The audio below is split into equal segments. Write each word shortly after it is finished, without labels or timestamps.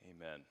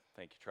Amen.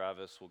 Thank you,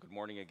 Travis. Well, good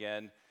morning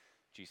again.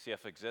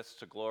 GCF exists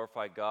to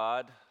glorify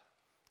God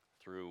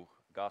through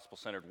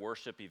gospel-centered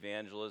worship,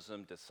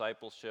 evangelism,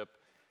 discipleship,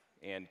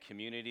 and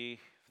community.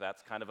 If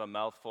that's kind of a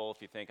mouthful,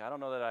 if you think, I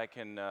don't know that I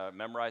can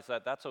memorize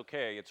that, that's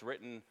okay. It's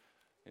written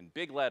in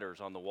big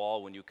letters on the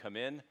wall when you come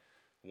in.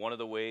 One of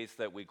the ways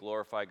that we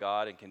glorify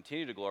God and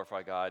continue to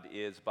glorify God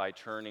is by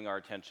turning our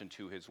attention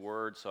to His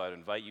Word. So I'd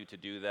invite you to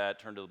do that.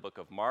 Turn to the book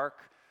of Mark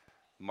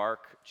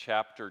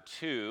chapter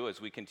 2, as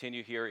we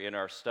continue here in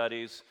our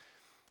studies.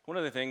 One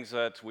of the things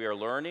that we are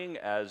learning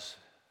as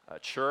a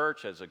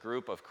church, as a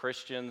group of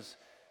Christians,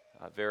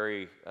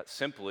 very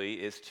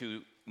simply, is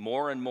to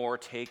more and more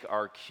take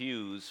our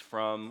cues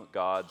from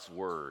God's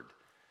Word,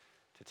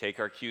 to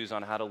take our cues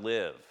on how to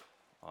live,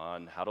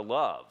 on how to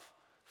love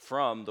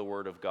from the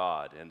Word of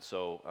God. And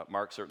so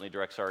Mark certainly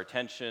directs our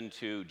attention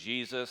to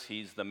Jesus.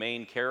 He's the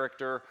main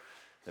character,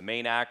 the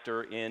main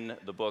actor in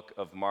the book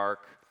of Mark,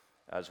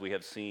 as we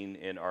have seen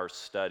in our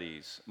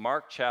studies.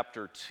 Mark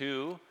chapter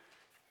 2,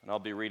 and I'll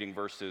be reading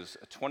verses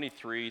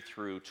 23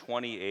 through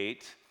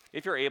 28.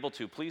 If you're able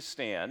to, please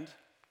stand.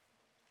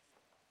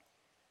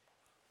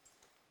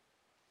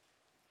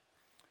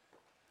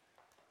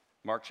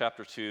 Mark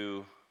chapter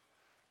 2,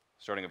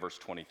 starting at verse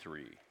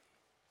 23.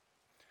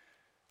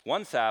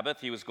 One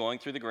Sabbath he was going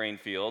through the grain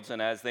fields,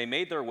 and as they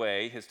made their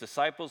way, his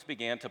disciples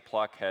began to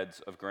pluck heads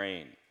of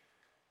grain.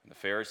 And the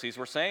Pharisees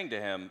were saying to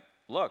him,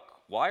 "Look,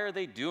 why are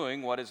they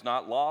doing what is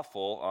not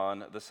lawful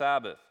on the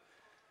Sabbath?"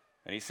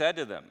 And he said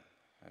to them,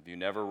 "Have you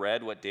never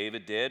read what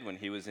David did when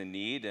he was in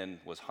need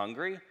and was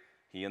hungry,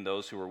 he and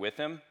those who were with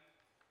him?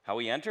 How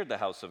he entered the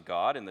house of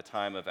God in the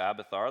time of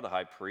Abiathar the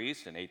high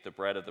priest and ate the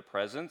bread of the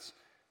presence,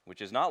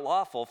 which is not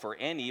lawful for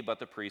any but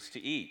the priest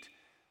to eat,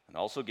 and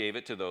also gave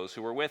it to those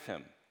who were with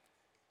him.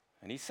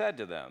 And he said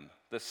to them,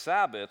 the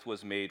Sabbath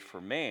was made for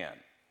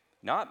man,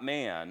 not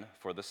man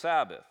for the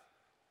Sabbath.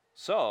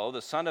 So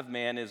the Son of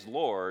Man is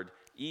Lord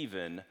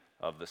even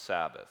of the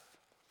Sabbath."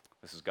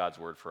 This is God's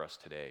word for us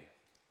today.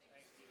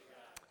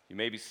 You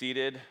may be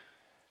seated.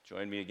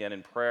 Join me again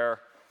in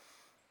prayer.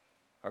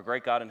 Our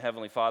great God and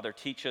Heavenly Father,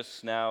 teach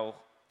us now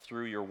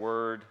through your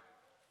word.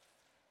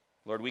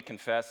 Lord, we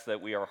confess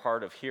that we are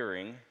hard of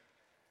hearing,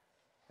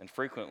 and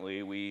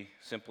frequently we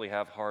simply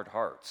have hard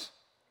hearts.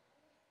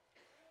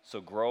 So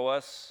grow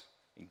us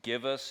and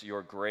give us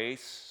your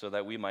grace so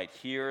that we might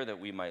hear, that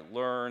we might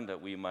learn,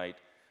 that we might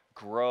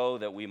grow,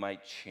 that we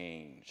might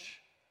change.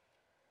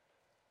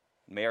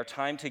 May our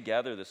time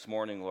together this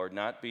morning, Lord,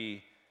 not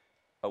be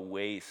a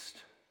waste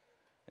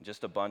and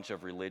just a bunch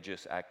of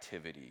religious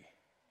activity,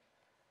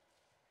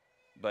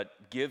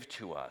 but give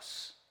to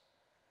us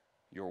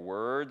your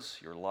words,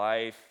 your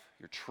life,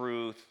 your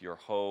truth, your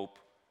hope,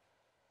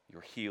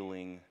 your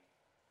healing,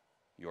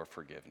 your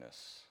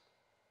forgiveness.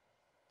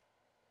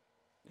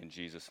 In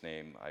Jesus'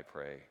 name I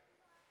pray,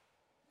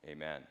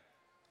 amen.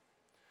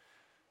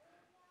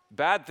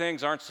 Bad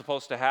things aren't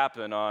supposed to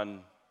happen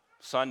on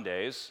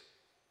Sundays,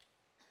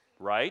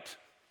 right?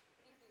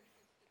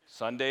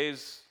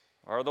 Sundays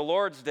are the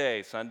Lord's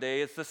Day.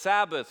 Sunday is the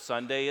Sabbath.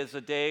 Sunday is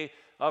a day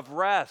of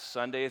rest.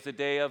 Sunday is a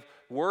day of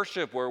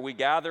worship where we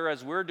gather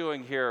as we're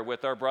doing here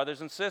with our brothers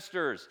and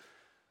sisters.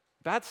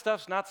 Bad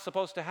stuff's not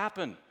supposed to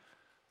happen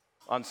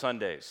on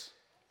Sundays.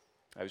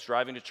 I was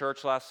driving to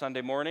church last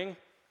Sunday morning,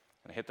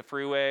 and I hit the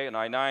freeway and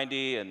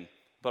I-90, and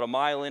about a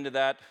mile into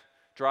that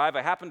drive,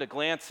 I happened to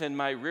glance in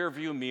my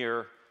rearview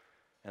mirror,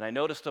 and I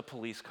noticed a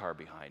police car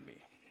behind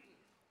me.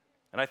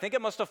 And I think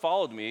it must have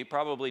followed me,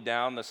 probably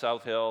down the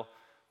South Hill,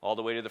 all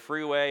the way to the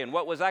freeway. And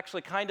what was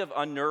actually kind of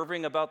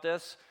unnerving about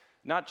this,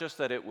 not just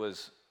that it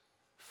was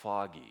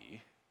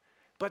foggy,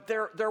 but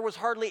there was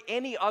hardly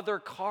any other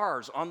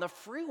cars on the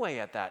freeway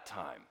at that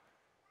time,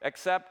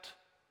 except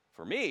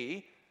for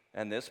me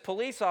and this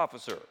police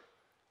officer.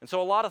 And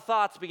so a lot of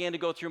thoughts began to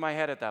go through my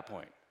head at that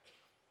point.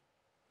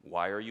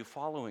 Why are you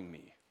following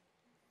me?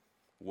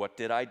 What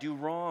did I do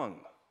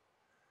wrong?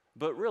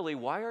 But really,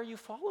 why are you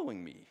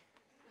following me?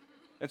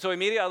 And so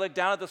immediately I looked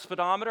down at the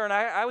speedometer, and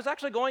I was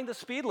actually going the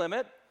speed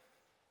limit.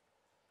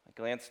 I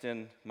glanced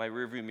in my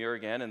rearview mirror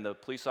again, and the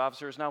police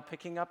officer is now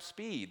picking up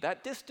speed.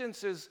 That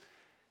distance is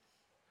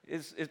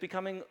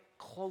becoming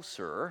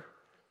closer.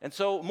 And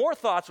so more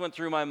thoughts went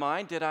through my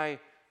mind. Did I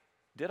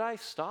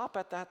stop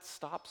at that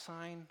stop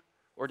sign?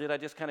 Or did I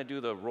just kind of do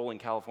the rolling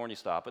California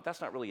stop? But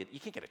that's not really, you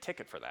can't get a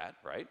ticket for that,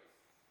 right?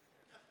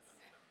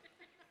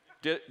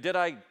 Did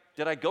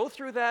I go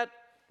through that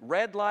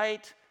red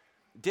light?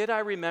 Did I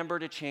remember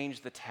to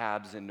change the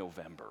tabs in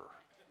November?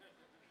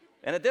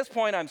 And at this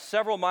point, I'm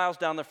several miles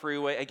down the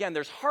freeway. Again,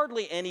 there's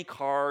hardly any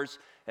cars,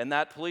 and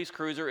that police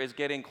cruiser is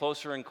getting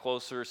closer and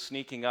closer,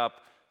 sneaking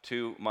up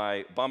to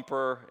my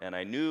bumper, and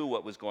I knew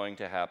what was going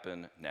to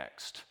happen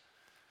next.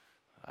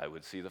 I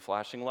would see the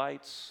flashing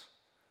lights.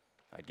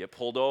 I'd get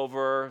pulled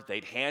over.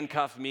 They'd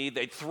handcuff me.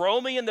 They'd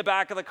throw me in the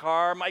back of the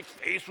car. My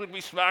face would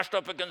be smashed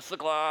up against the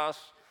glass.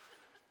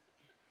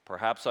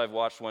 Perhaps I've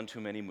watched one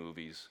too many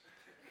movies.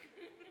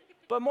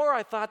 But more,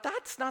 I thought,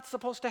 that's not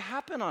supposed to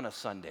happen on a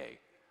Sunday.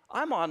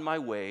 I'm on my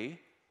way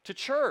to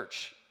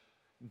church.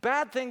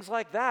 Bad things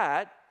like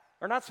that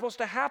are not supposed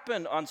to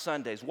happen on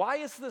Sundays.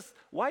 Why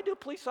do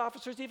police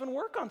officers even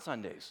work on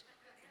Sundays?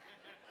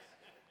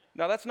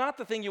 Now, that's not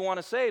the thing you want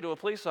to say to a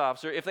police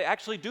officer if they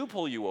actually do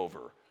pull you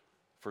over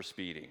for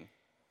speeding.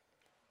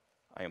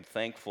 I am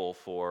thankful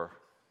for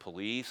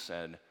police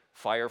and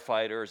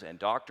firefighters and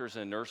doctors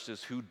and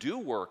nurses who do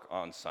work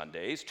on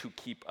Sundays to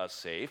keep us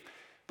safe,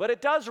 but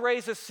it does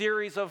raise a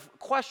series of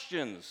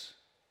questions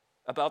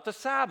about the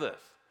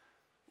Sabbath.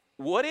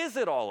 What is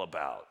it all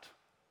about?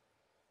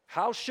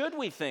 How should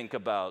we think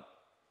about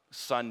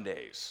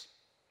Sundays?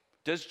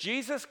 Does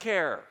Jesus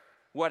care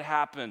what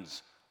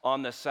happens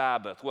on the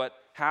Sabbath? What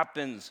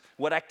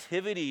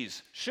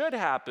activities should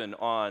happen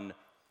on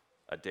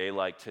a day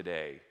like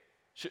today?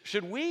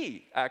 Should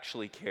we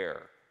actually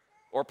care?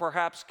 Or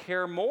perhaps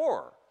care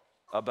more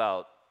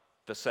about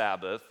the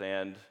Sabbath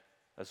and,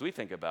 as we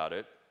think about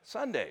it,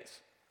 Sundays?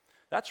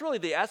 That's really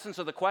the essence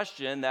of the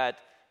question that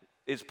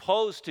is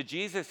posed to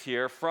Jesus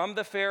here from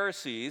the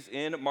Pharisees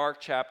in Mark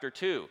chapter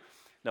 2.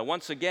 Now,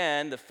 once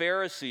again, the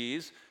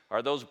Pharisees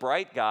are those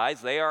bright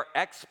guys. They are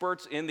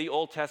experts in the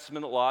Old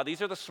Testament law.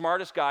 These are the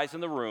smartest guys in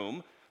the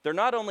room. They're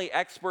not only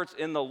experts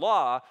in the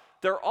law,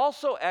 they're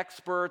also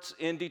experts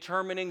in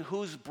determining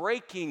who's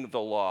breaking the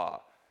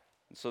law.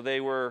 And so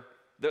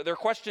their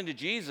question to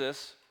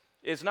Jesus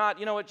is not,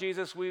 you know what,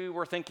 Jesus, we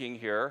were thinking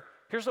here.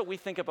 Here's what we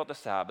think about the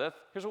Sabbath.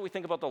 Here's what we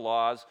think about the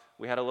laws.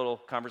 We had a little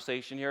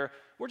conversation here.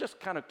 We're just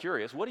kind of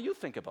curious. What do you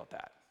think about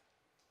that?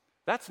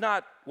 That's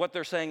not what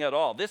they're saying at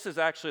all. This is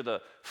actually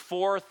the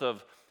fourth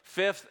of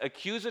fifth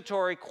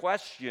accusatory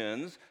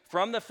questions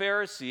from the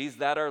Pharisees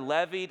that are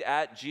levied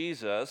at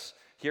Jesus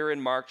here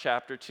in Mark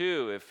chapter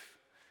 2.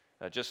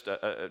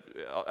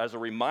 As a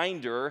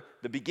reminder,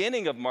 the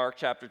beginning of Mark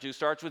chapter 2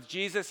 starts with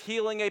Jesus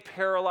healing a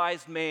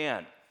paralyzed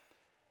man.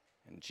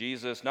 And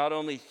Jesus not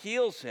only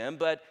heals him,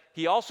 but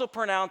he also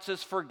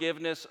pronounces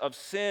forgiveness of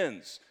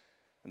sins.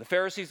 And the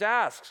Pharisees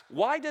ask,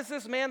 why does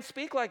this man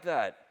speak like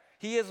that?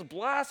 He is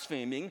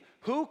blaspheming.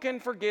 Who can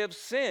forgive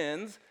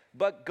sins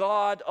but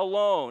God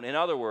alone? In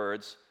other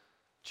words,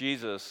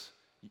 Jesus,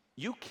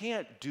 you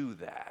can't do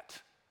that.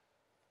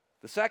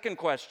 The second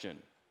question,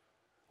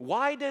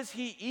 why does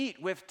he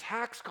eat with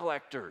tax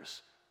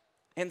collectors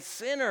and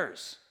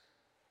sinners?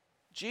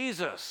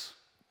 Jesus,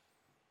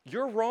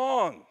 you're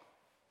wrong.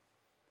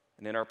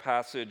 And in our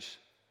passage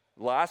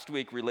last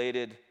week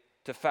related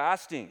to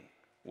fasting,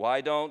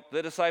 why don't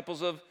the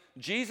disciples of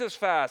Jesus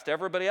fast?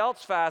 Everybody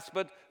else fasts,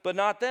 but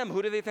not them.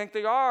 Who do they think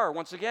they are?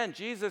 Once again,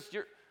 Jesus,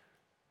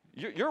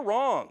 you're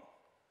wrong.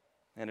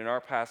 And in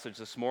our passage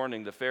this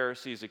morning, the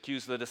Pharisees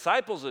accuse the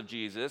disciples of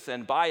Jesus,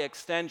 and by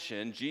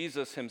extension,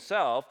 Jesus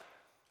himself,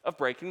 of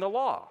breaking the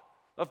law,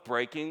 of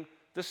breaking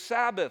the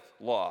Sabbath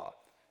law.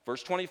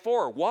 Verse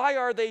 24, why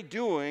are they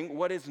doing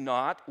what is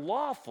not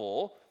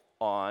lawful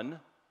on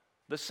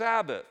the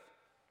Sabbath?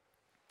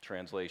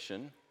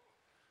 Translation,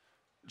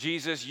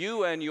 Jesus,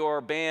 you and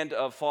your band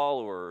of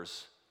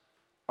followers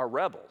are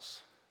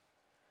rebels.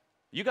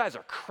 You guys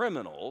are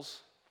criminals,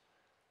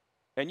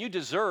 and you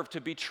deserve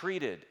to be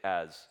treated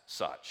as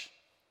such.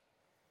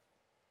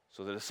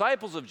 So the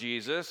disciples of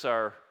Jesus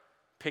are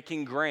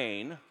picking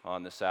grain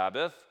on the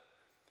Sabbath.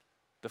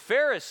 The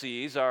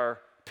Pharisees are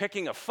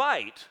picking a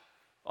fight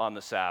on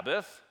the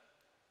Sabbath.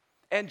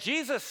 And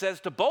Jesus says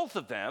to both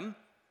of them,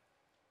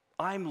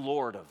 I'm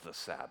Lord of the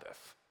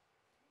Sabbath.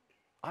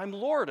 I'm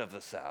Lord of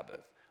the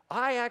Sabbath.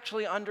 I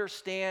actually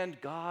understand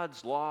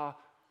God's law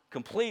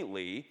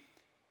completely,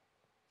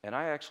 and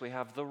I actually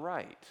have the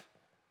right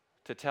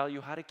to tell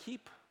you how to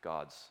keep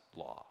God's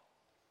law.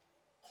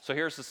 So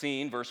here's the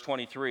scene, verse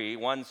 23.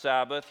 One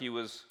Sabbath, he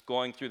was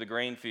going through the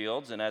grain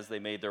fields, and as they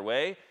made their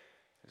way,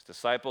 his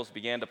disciples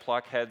began to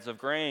pluck heads of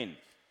grain.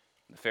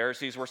 The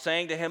Pharisees were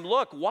saying to him,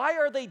 look, why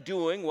are they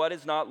doing what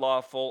is not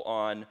lawful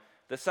on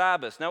the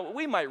Sabbath? Now,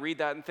 we might read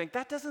that and think,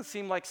 that doesn't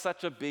seem like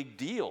such a big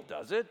deal,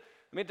 does it?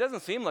 I mean, it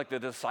doesn't seem like the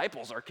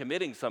disciples are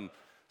committing some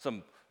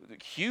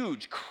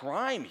huge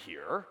crime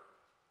here.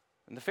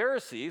 And the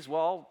Pharisees,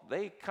 well,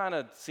 they kind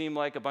of seem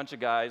like a bunch of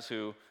guys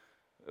who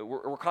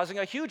were causing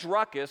a huge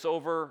ruckus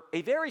over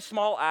a very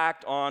small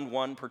act on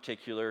one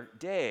particular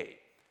day.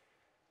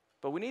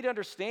 But we need to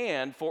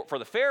understand, for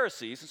the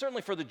Pharisees, and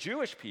certainly for the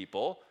Jewish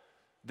people,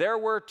 there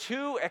were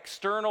two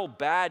external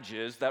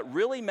badges that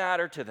really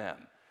mattered to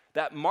them,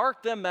 that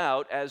marked them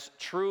out as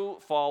true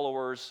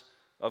followers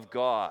of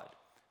God.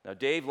 Now,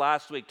 Dave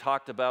last week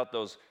talked about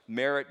those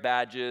merit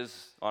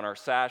badges on our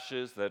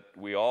sashes that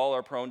we all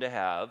are prone to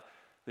have.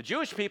 The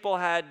Jewish people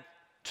had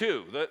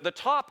two. The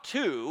top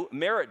two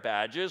merit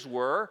badges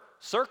were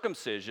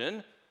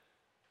circumcision.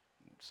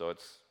 So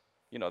it's,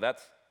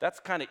 that's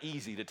kind of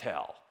easy to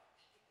tell,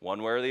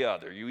 one way or the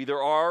other. You either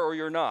are or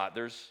you're not.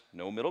 There's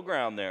no middle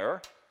ground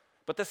there.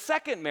 But the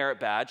second merit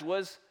badge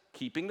was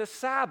keeping the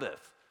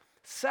Sabbath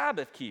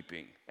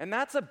keeping. And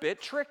that's a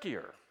bit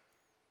trickier.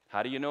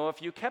 How do you know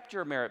if you kept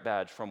your merit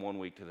badge from one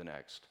week to the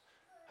next?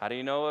 How do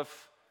you know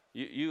if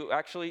you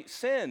actually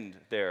sinned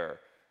there?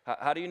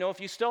 How do you know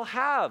if you still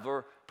have,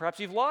 or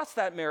perhaps you've lost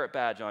that merit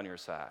badge on your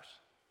sash?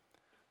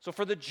 So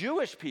for the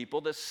Jewish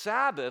people, the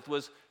Sabbath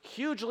was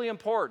hugely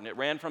important. It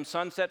ran from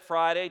sunset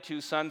Friday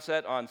to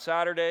sunset on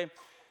Saturday.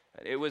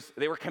 They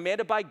were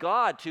commanded by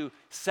God to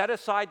set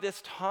aside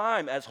this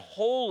time as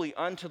holy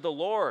unto the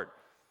Lord.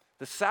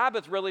 The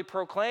Sabbath really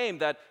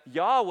proclaimed that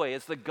Yahweh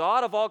is the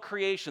God of all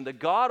creation, the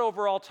God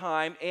over all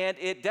time, and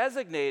it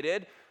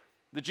designated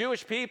the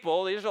Jewish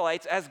people, the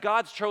Israelites, as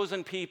God's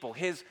chosen people,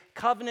 his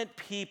covenant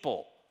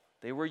people.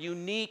 They were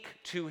unique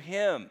to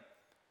him.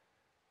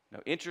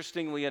 Now,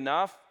 interestingly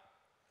enough,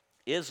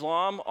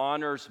 Islam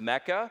honors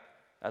Mecca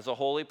as a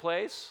holy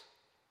place.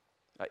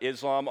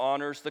 Islam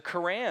honors the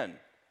Quran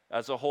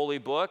as a holy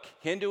book.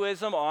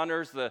 Hinduism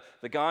honors the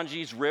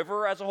Ganges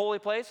River as a holy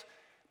place.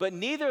 But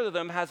neither of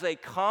them has a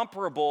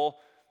comparable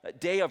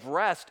day of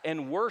rest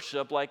and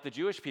worship like the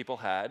Jewish people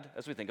had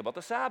as we think about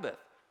the Sabbath.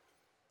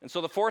 And so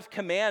the fourth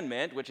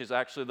commandment, which is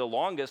actually the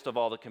longest of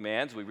all the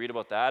commands, we read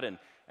about that in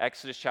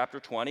Exodus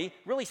chapter 20,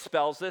 really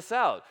spells this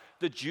out.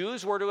 The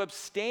Jews were to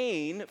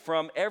abstain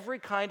from every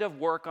kind of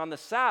work on the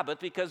Sabbath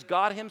because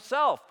God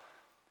himself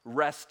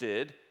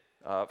rested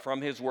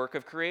from his work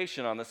of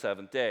creation on the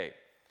seventh day.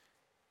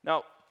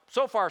 Now,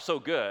 so far so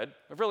good.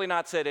 I've really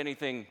not said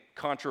anything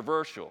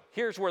controversial.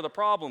 Here's where the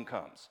problem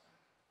comes.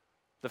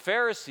 The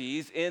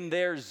Pharisees, in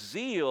their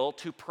zeal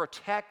to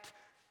protect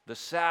the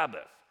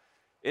Sabbath,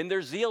 in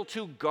their zeal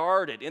to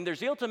guard it, in their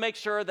zeal to make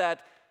sure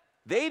that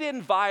they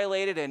didn't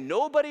violate it and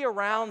nobody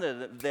around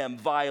them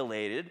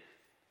violated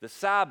the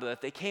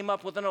Sabbath, they came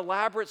up with an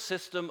elaborate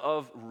system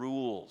of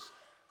rules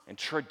and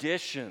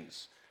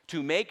traditions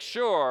to make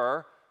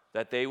sure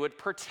that they would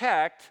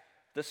protect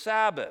the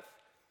Sabbath.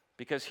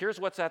 Because here's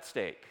what's at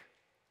stake.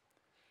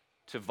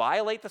 To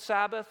violate the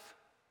Sabbath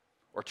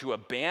or to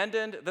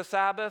abandon the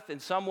Sabbath in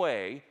some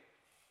way,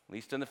 at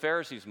least in the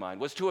Pharisees' mind,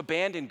 was to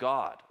abandon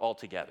God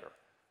altogether,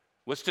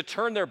 was to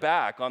turn their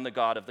back on the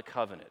God of the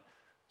covenant.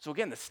 So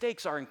again, the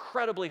stakes are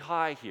incredibly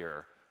high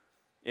here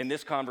in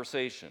this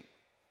conversation.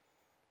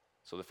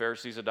 So the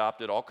Pharisees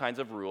adopted all kinds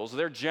of rules.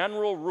 Their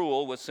general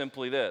rule was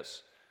simply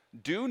this: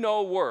 do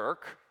no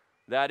work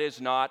that is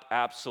not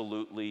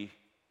absolutely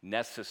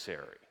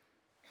necessary.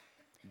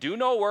 Do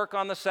no work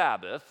on the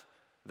Sabbath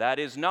that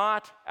is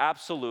not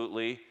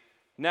absolutely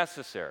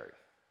necessary.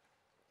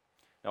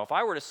 Now, if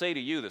I were to say to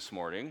you this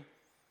morning,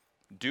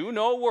 do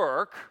no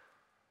work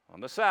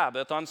on the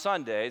Sabbath, on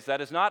Sundays,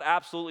 that is not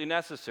absolutely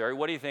necessary,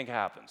 what do you think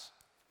happens?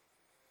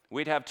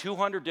 We'd have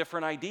 200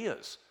 different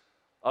ideas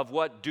of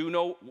what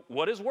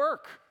is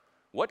work,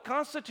 what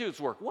constitutes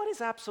work, what is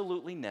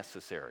absolutely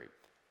necessary.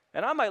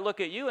 And I might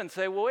look at you and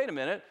say, well, wait a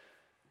minute,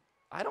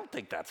 I don't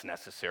think that's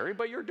necessary,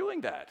 but you're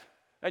doing that.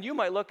 And you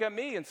might look at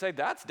me and say,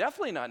 that's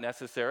definitely not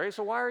necessary,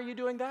 so why are you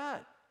doing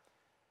that?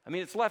 I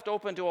mean, it's left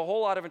open to a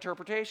whole lot of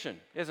interpretation,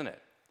 isn't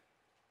it?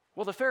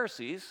 Well, the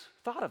Pharisees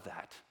thought of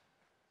that.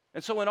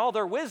 And so in all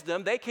their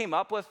wisdom, they came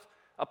up with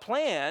a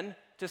plan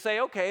to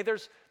say, okay, there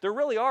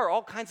really are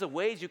all kinds of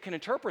ways you can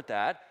interpret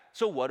that,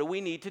 so what do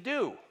we need to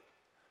do?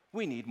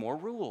 We need more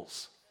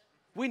rules.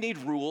 We need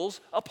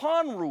rules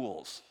upon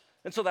rules.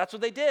 And so that's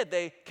what they did.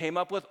 They came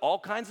up with all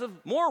kinds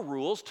of more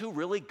rules to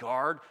really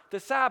guard the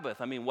Sabbath.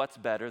 I mean, what's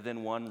better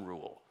than one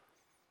rule?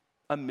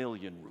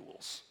 1,000,000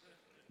 rules.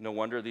 No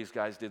wonder these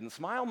guys didn't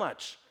smile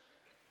much.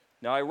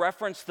 Now, I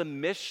referenced the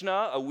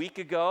Mishnah a week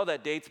ago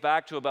that dates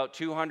back to about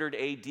 200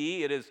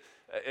 AD. It is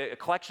a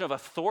collection of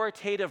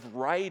authoritative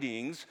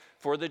writings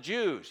for the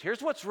Jews.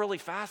 Here's what's really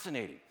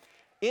fascinating.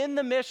 In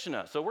the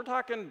Mishnah, so we're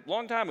talking a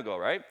long time ago,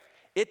 right?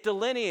 It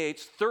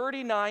delineates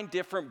 39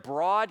 different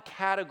broad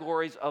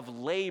categories of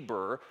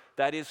labor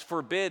that is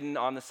forbidden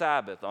on the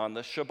Sabbath, on the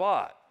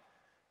Shabbat.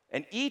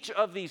 And each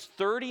of these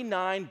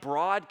 39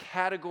 broad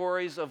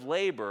categories of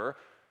labor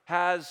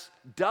has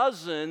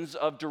dozens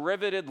of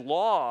derivative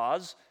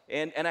laws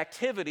and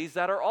activities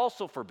that are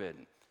also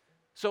forbidden.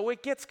 So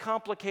it gets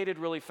complicated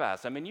really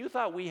fast. I mean, you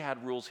thought we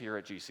had rules here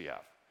at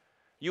GCF.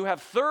 You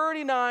have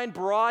 39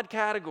 broad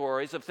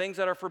categories of things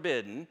that are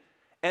forbidden,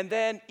 and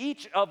then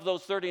each of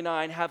those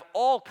 39 have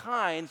all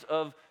kinds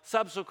of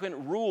subsequent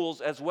rules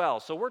as well.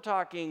 So we're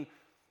talking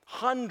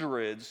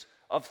hundreds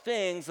of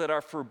things that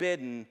are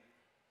forbidden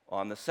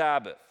on the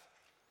Sabbath.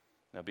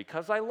 Now,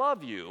 because I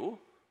love you,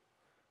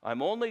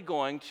 I'm only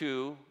going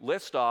to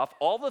list off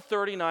all the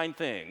 39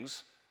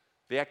 things,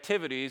 the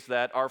activities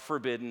that are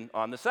forbidden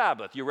on the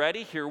Sabbath. You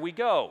ready? Here we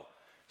go.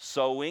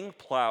 Sowing,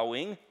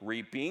 plowing,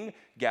 reaping,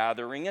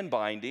 gathering and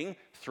binding,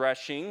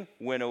 threshing,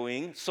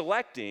 winnowing,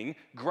 selecting,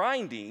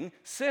 grinding,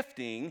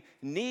 sifting,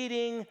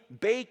 kneading,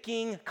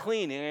 baking,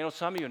 cleaning. I know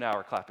some of you now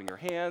are clapping your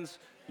hands.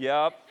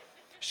 Yep.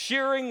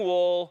 Shearing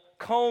wool,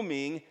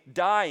 combing,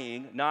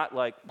 dyeing, not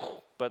like,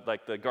 but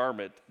like the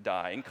garment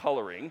dyeing,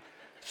 coloring.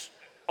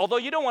 Although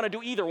you don't want to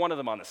do either one of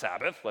them on the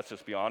Sabbath, let's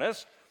just be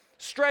honest.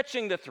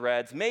 Stretching the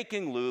threads,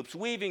 making loops,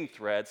 weaving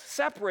threads,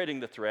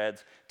 separating the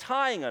threads,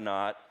 tying a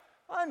knot,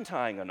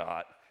 untying a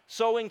knot,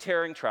 sewing,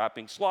 tearing,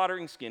 trapping,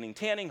 slaughtering, skinning,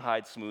 tanning,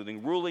 hide,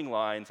 smoothing, ruling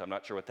lines, I'm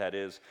not sure what that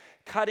is,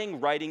 cutting,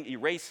 writing,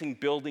 erasing,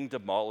 building,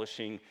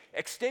 demolishing,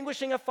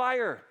 extinguishing a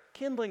fire,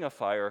 kindling a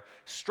fire,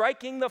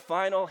 striking the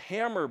final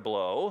hammer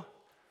blow,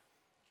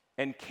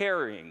 and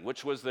carrying,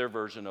 which was their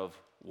version of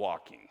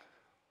walking.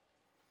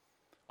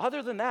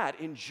 Other than that,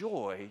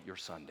 enjoy your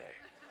Sunday.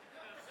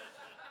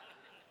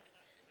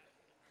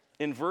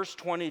 In verse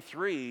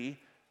 23,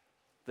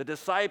 the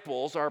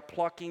disciples are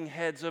plucking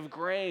heads of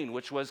grain,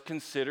 which was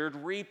considered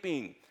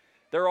reaping.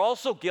 They're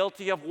also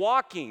guilty of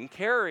walking,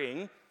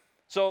 carrying.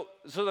 So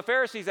the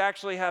Pharisees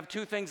actually have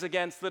two things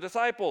against the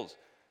disciples.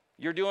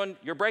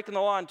 You're breaking the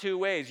law in two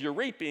ways. You're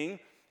reaping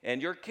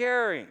and you're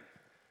carrying.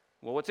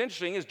 Well, what's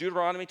interesting is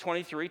Deuteronomy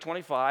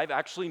 23:25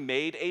 actually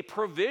made a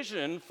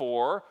provision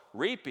for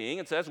reaping.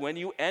 It says, when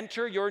you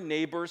enter your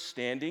neighbor's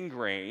standing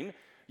grain,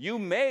 you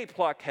may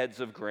pluck heads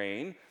of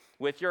grain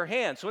with your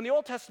hand. So in the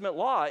Old Testament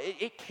law,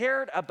 it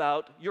cared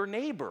about your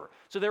neighbor.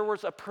 So there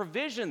was a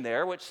provision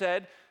there which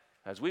said,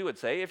 as we would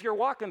say, if you're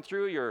walking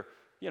through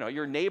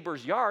your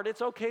neighbor's yard,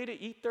 it's okay to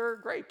eat their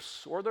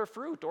grapes or their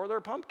fruit or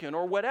their pumpkin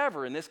or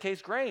whatever, in this case,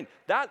 grain.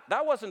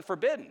 That wasn't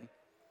forbidden.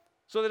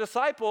 So the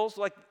disciples,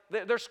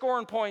 they're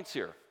scoring points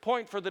here.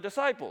 Point for the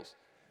disciples.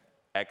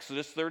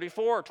 Exodus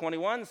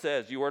 34:21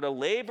 says, you are to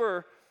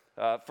labor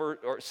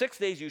for 6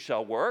 days you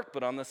shall work,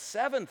 but on the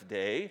seventh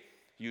day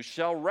you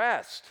shall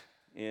rest.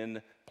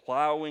 In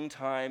plowing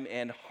time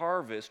and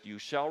harvest you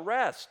shall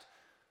rest.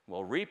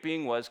 Well,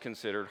 reaping was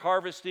considered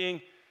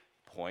harvesting.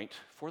 Point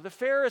for the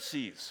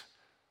Pharisees.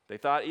 They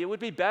thought it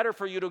would be better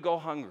for you to go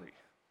hungry,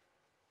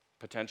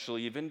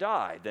 potentially even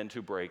die, than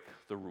to break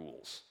the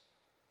rules.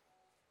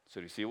 So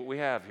do you see what we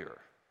have here?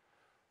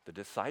 The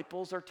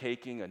disciples are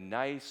taking a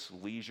nice,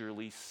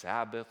 leisurely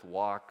Sabbath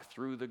walk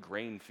through the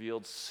grain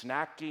fields,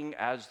 snacking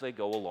as they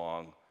go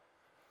along.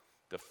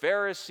 The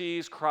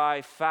Pharisees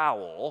cry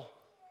foul.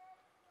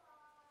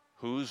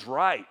 Who's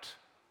right?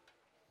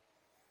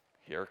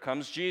 Here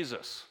comes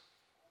Jesus,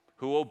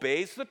 who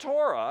obeys the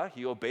Torah,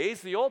 he obeys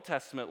the Old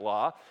Testament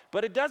law,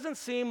 but it doesn't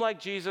seem like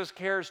Jesus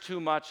cares too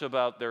much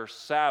about their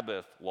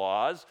Sabbath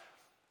laws.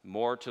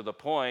 More to the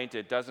point,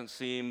 it doesn't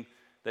seem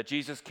that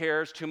Jesus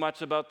cares too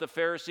much about the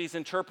Pharisees'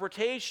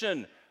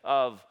 interpretation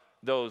of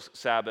those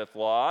Sabbath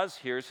laws.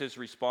 Here's his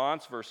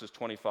response, verses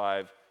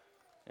 25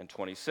 and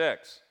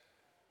 26.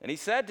 And he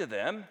said to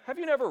them, have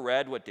you never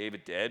read what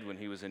David did when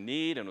he was in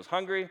need and was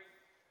hungry?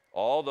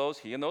 All those,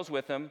 he and those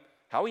with him,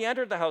 how he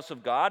entered the house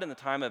of God in the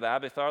time of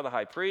Abiathar the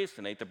high priest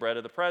and ate the bread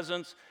of the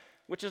presence,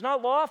 which is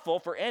not lawful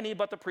for any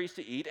but the priest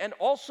to eat, and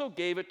also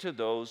gave it to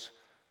those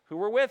who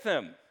were with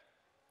him.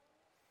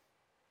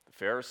 The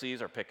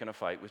Pharisees are picking a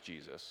fight with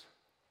Jesus.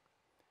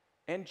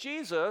 And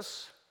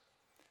Jesus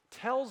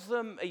tells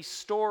them a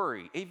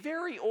story, a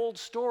very old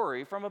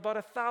story from about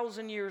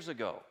 1,000 years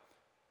ago.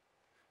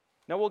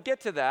 Now we'll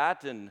get to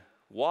that and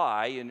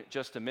why in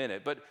just a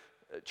minute, but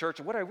church,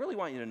 what I really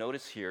want you to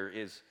notice here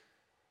is,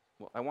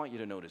 I want you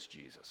to notice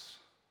Jesus.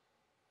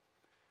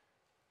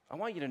 I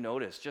want you to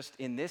notice just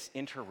in this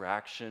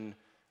interaction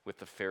with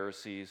the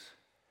Pharisees,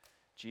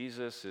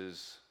 Jesus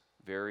is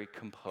very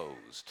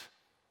composed.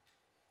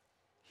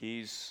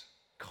 He's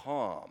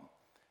calm.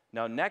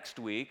 Now, next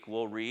week,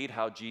 we'll read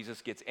how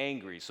Jesus gets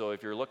angry. So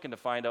if you're looking to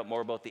find out more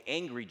about the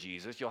angry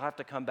Jesus, you'll have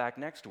to come back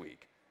next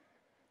week.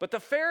 But the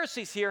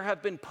Pharisees here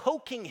have been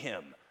poking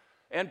him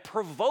and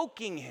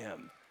provoking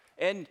him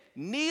and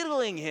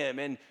needling him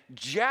and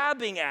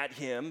jabbing at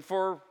him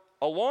for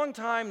a long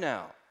time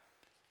now.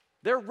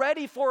 They're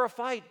ready for a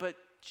fight, but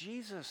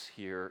Jesus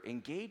here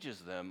engages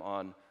them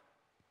on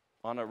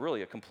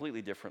a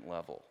completely different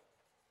level.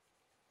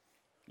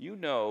 You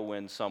know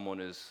when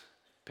someone is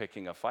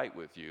picking a fight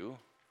with you,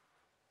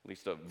 at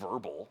least a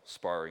verbal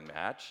sparring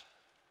match,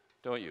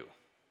 don't you?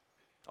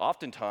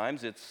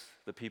 Oftentimes, it's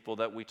the people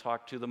that we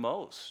talk to the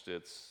most.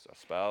 It's a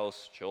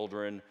spouse,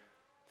 children,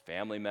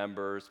 family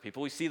members,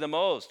 people we see the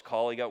most,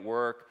 colleague at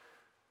work.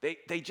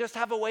 They just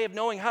have a way of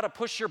knowing how to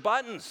push your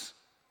buttons.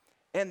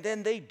 And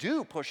then they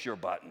do push your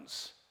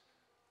buttons.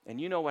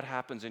 And you know what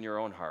happens in your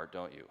own heart,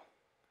 don't you?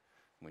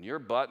 When your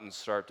buttons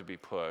start to be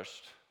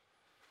pushed,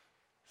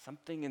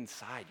 something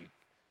inside you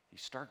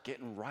start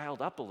getting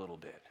riled up a little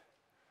bit.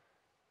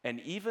 And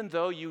even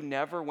though you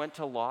never went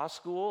to law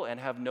school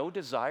and have no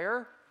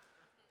desire,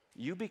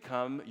 you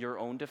become your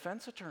own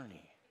defense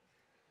attorney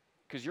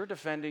because you're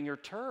defending your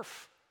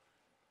turf.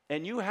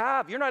 And you're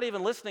not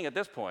even listening at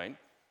this point,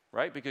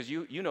 right? Because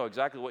you know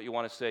exactly what you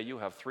want to say. You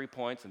have 3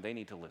 points and they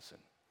need to listen.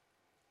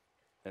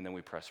 And then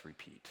we press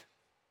repeat.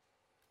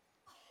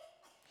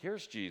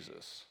 Here's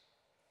Jesus.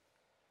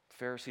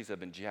 Pharisees have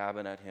been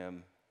jabbing at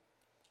him,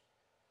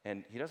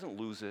 and he doesn't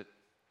lose it.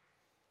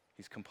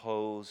 He's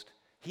composed.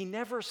 He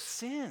never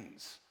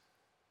sins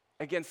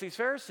against these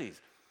Pharisees.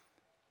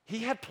 He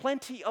had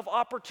plenty of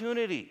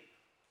opportunity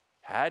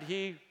had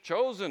he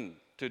chosen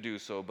to do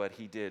so, but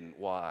he didn't.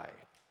 Why?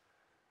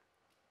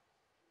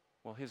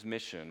 Well, his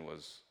mission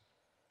was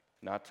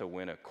not to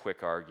win a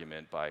quick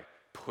argument by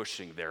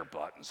pushing their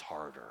buttons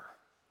harder.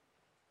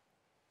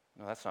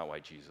 No, that's not why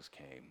Jesus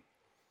came.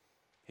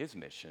 His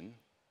mission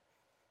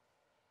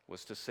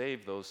was to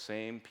save those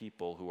same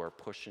people who are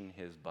pushing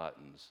his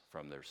buttons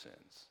from their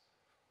sins.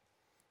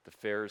 The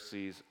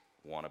Pharisees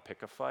want to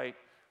pick a fight.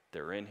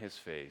 They're in his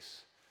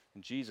face.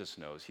 And Jesus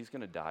knows he's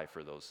going to die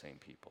for those same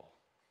people.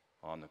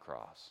 on the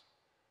cross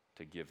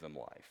to give them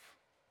life.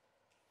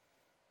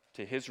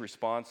 To his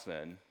response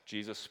then,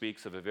 Jesus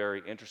speaks of a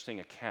very interesting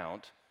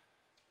account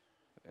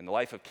in the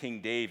life of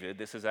King David.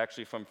 This is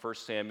actually from 1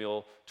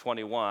 Samuel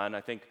 21.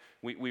 I think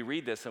we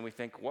read this and we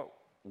think,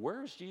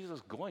 where is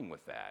Jesus going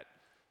with that?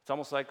 It's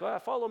almost like,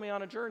 follow me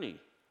on a journey.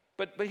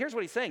 But here's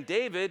what he's saying.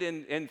 David,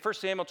 in 1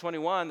 Samuel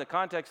 21, the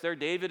context there,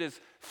 David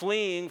is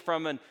fleeing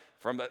from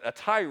a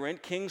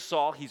tyrant, King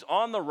Saul. He's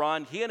on the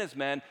run, he and his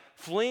men,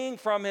 fleeing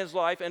from his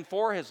life and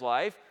for his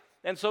life.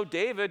 And so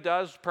David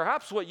does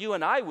perhaps what you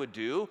and I would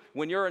do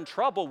when you're in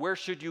trouble. Where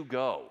should you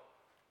go?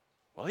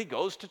 Well, he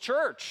goes to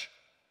church.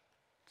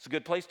 It's a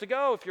good place to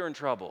go if you're in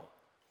trouble.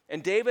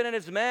 And David and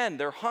his men,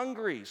 they're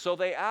hungry, so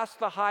they ask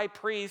the high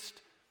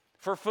priest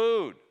for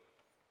food.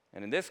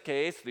 And in this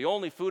case, the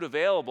only food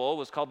available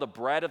was called the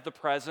bread of the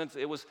presence.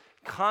 It was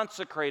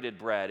consecrated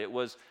bread. It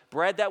was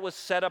bread that was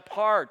set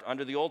apart.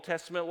 Under the Old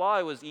Testament law,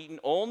 it was eaten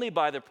only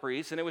by the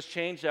priest, and it was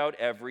changed out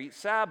every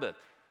Sabbath.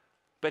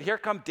 But here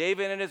come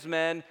David and his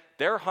men.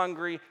 They're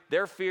hungry.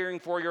 They're fearing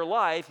for your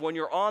life. When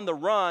you're on the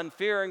run,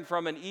 fearing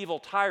from an evil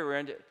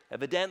tyrant,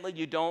 evidently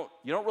you don't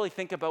really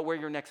think about where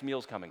your next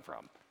meal's coming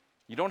from.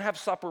 You don't have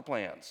supper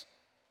plans.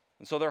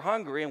 And so they're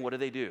hungry, and what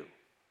do?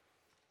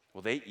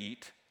 Well, they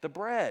eat the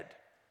bread.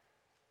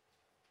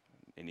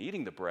 In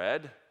eating the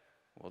bread,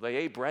 they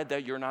ate bread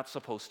that you're not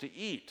supposed to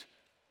eat.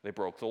 They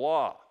broke the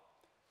law.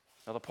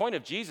 Now, the point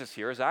of Jesus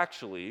here is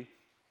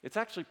it's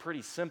actually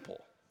pretty simple.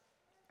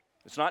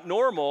 It's not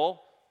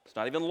normal, it's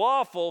not even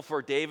lawful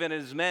for David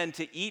and his men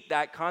to eat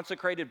that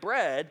consecrated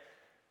bread,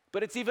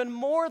 but it's even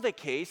more the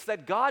case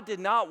that God did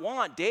not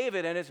want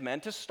David and his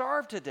men to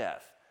starve to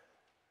death.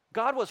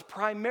 God was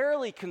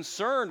primarily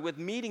concerned with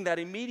meeting that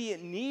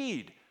immediate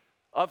need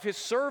of his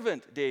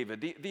servant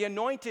David, the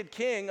anointed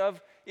king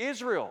of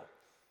Israel.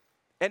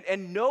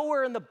 And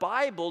nowhere in the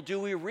Bible do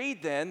we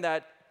read then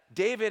that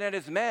David and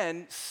his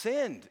men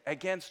sinned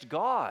against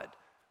God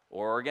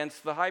or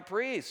against the high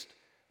priest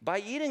by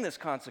eating this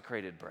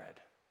consecrated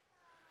bread.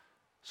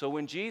 So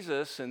when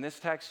Jesus, in this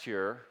text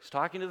here, is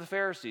talking to the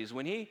Pharisees,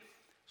 when he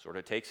sort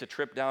of takes a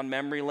trip down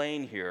memory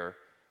lane here,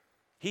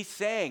 he's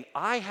saying,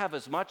 I have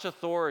as much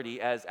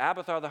authority as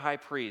Abiathar the high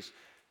priest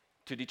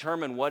to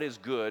determine what is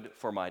good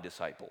for my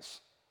disciples.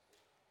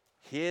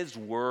 His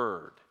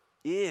word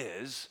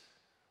is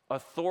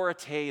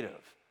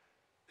authoritative.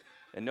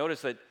 And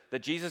notice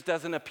that Jesus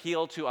doesn't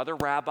appeal to other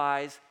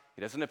rabbis.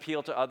 He doesn't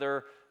appeal to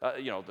other,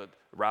 the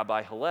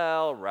Rabbi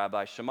Hillel,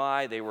 Rabbi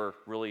Shammai. They were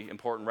really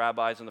important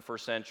rabbis in the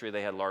first century.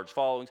 They had large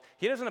followings.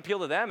 He doesn't appeal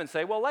to them and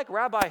say, well, like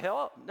Rabbi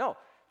Hillel. No,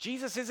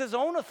 Jesus is his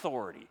own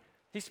authority.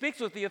 He speaks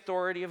with the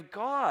authority of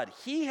God.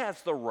 He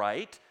has the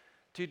right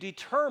to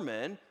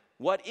determine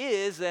what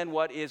is and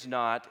what is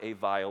not a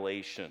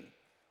violation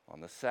on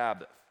the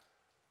Sabbath.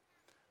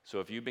 So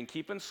if you've been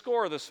keeping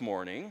score this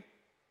morning,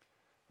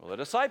 the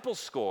disciples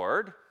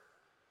scored,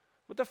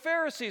 but the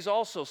Pharisees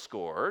also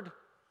scored.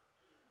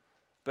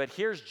 But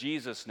here's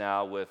Jesus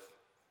now with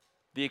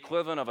the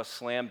equivalent of a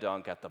slam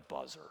dunk at the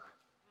buzzer.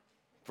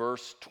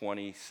 Verse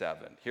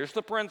 27. Here's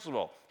the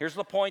principle. Here's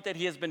the point that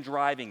he has been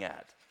driving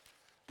at.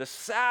 The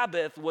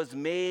Sabbath was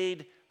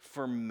made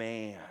for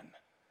man,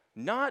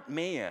 not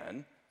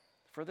man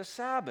for the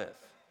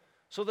Sabbath.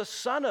 So the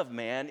Son of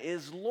Man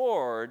is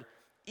Lord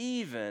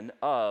even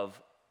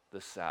of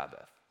the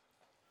Sabbath.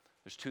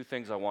 There's two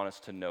things I want us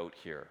to note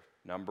here.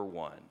 Number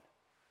one,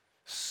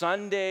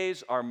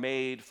 Sundays are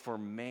made for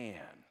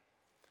man,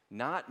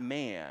 not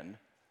man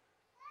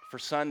for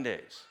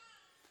Sundays.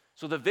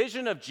 So the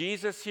vision of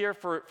Jesus here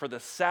for the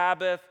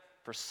Sabbath,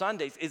 for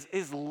Sundays,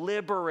 is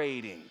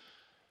liberating.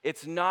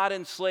 It's not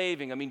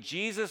enslaving. I mean,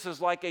 Jesus is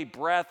like a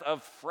breath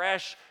of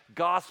fresh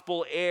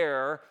gospel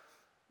air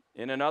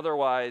in an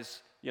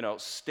otherwise,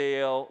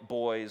 stale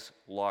boys'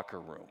 locker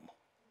room.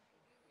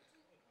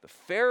 The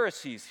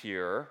Pharisees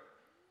here,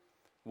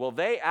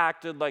 they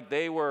acted like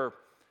they were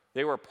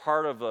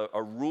part of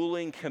a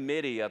ruling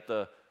committee at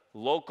the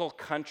local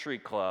country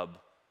club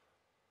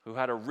who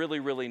had a really,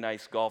 really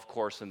nice golf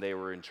course and they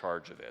were in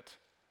charge of it.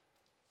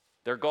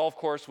 Their golf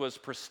course was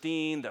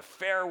pristine, the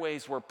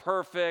fairways were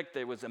perfect,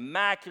 it was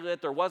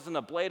immaculate, there wasn't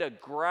a blade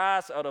of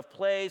grass out of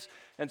place.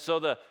 And so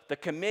the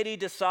committee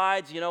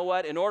decides, in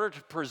order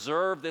to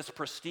preserve this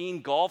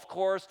pristine golf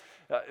course,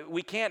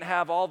 we can't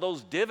have all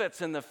those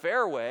divots in the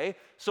fairway,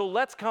 so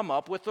let's come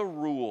up with a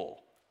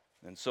rule.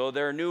 And so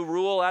their new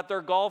rule at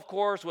their golf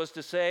course was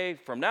to say,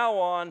 from now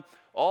on,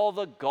 all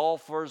the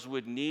golfers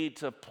would need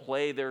to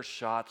play their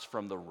shots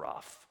from the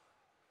rough,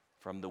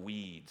 from the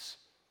weeds,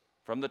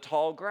 from the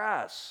tall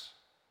grass.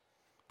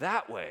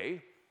 That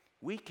way,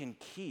 we can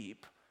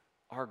keep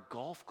our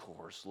golf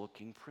course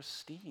looking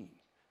pristine,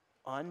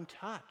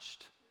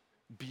 untouched,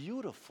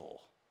 beautiful,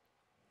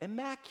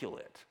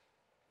 immaculate.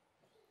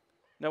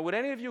 Now, would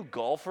any of you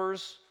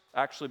golfers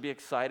actually be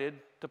excited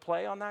to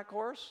play on that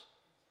course?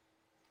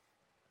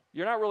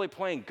 You're not really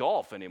playing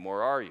golf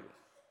anymore, are you?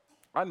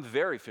 I'm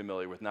very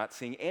familiar with not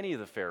seeing any of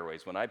the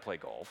fairways when I play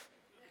golf,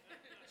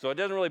 so it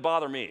doesn't really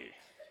bother me.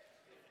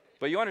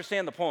 But you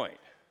understand the point.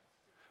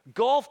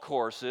 Golf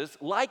courses,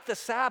 like the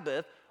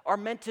Sabbath, are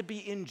meant to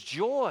be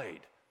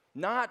enjoyed,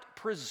 not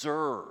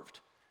preserved.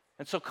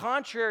 And so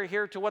contrary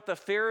here to what the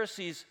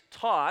Pharisees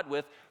taught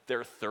with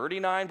their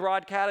 39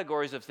 broad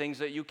categories of things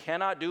that you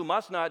cannot do,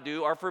 must not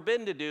do, are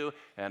forbidden to do,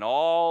 and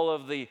all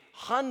of the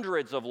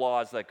hundreds of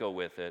laws that go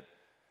with it,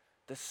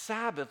 the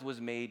Sabbath was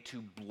made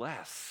to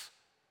bless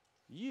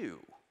you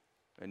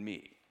and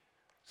me.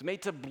 It's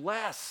made to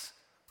bless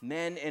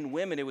men and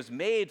women. It was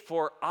made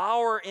for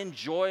our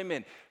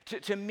enjoyment,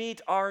 to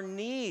meet our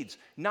needs,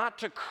 not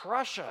to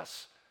crush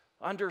us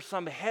under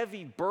some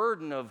heavy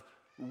burden of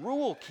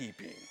rule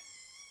keeping.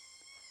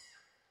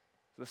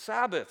 The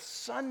Sabbath,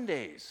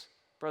 Sundays,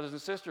 brothers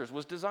and sisters,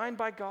 was designed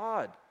by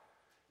God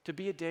to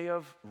be a day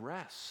of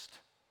rest,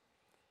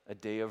 a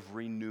day of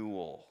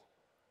renewal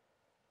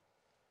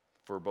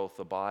for both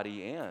the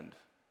body and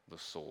the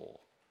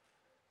soul.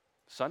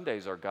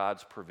 Sundays are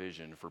God's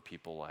provision for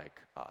people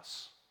like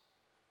us,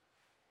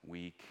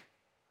 weak,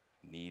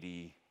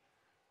 needy,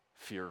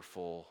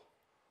 fearful,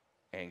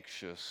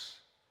 anxious,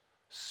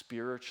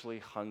 spiritually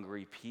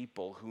hungry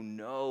people who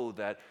know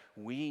that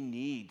we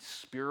need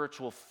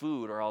spiritual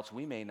food or else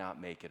we may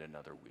not make it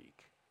another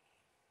week.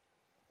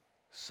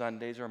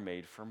 Sundays are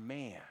made for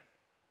man,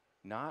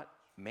 not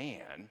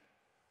man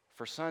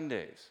for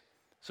Sundays.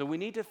 So we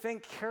need to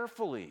think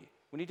carefully.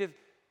 We need to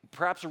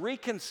perhaps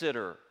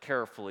reconsider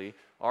carefully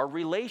our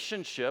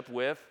relationship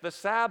with the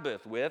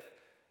Sabbath, with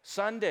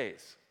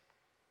Sundays.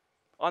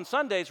 On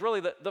Sundays,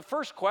 really, the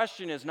first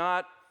question is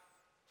not,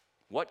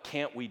 what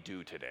can't we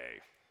do today?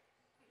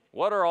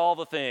 What are all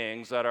the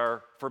things that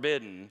are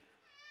forbidden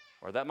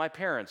or that my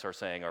parents are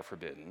saying are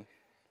forbidden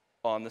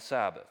on the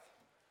Sabbath?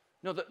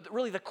 No,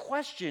 really the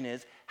question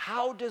is,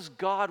 how does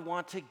God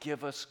want to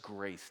give us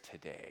grace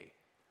today?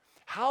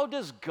 How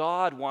does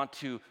God want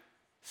to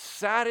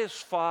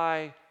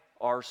satisfy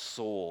our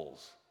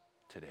souls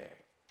today?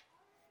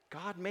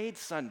 God made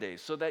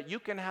Sundays so that you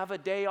can have a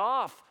day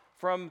off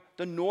from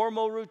the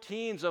normal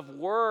routines of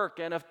work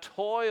and of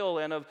toil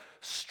and of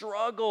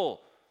struggle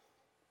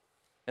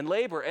and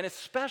labor, and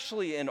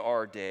especially in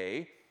our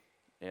day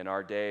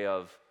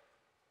of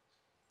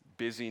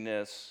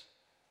busyness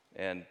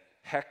and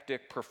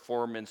hectic,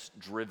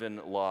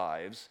 performance-driven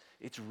lives,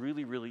 it's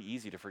really, really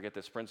easy to forget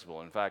this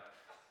principle. In fact,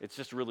 it's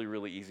just really,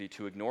 really easy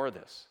to ignore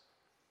this.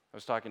 I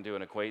was talking to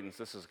an acquaintance,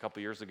 this is a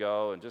couple years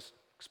ago, and just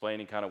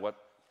explaining kind of what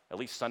at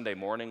least Sunday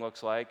morning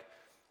looks like,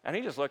 and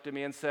he just looked at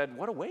me and said,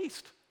 what a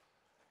waste.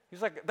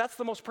 He's like, that's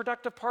the most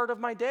productive part of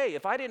my day.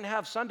 If I didn't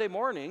have Sunday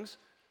mornings,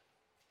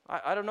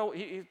 I don't know,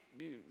 he's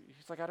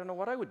like, I don't know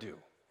what I would do.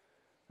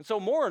 And so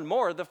more and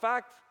more, the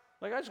fact,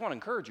 like I just want to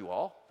encourage you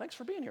all, thanks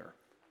for being here.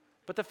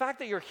 But the fact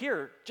that you're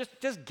here,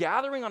 just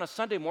gathering on a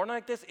Sunday morning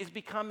like this is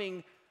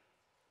becoming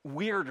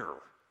weirder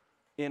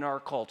in our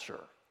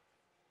culture.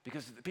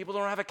 Because people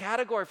don't have a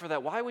category for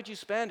that. Why would you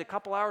spend a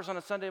couple hours on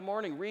a Sunday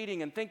morning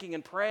reading and thinking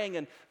and praying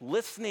and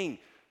listening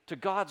to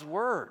God's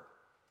word?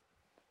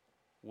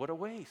 What a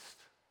waste,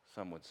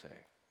 some would say.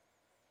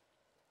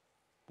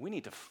 We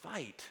need to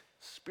fight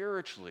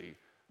spiritually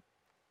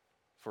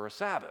for a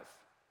Sabbath,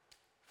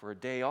 for a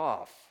day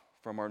off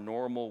from our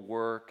normal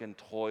work and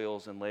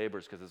toils and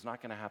labors, because it's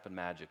not going to happen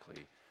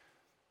magically.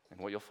 And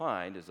what you'll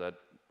find is that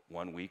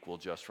one week will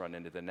just run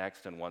into the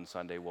next, and one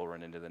Sunday will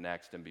run into the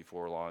next, and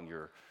before long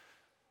you're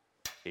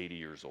 80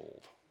 years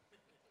old.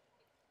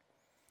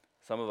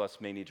 Some of us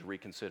may need to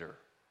reconsider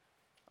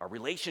our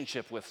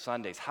relationship with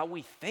Sundays, how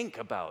we think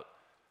about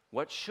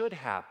what should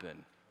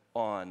happen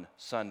on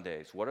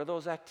Sundays. What are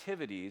those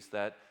activities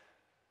that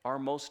are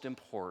most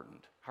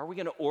important? How are we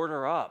going to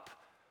order up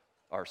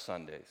our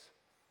Sundays?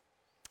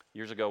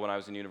 Years ago when I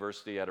was in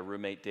university, I had a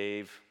roommate,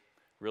 Dave,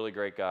 really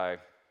great guy.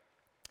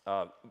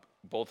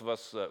 Both of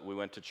us, we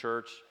went to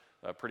church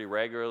pretty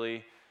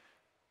regularly.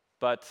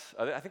 But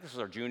I think this was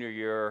our junior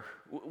year.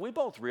 We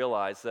both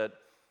realized that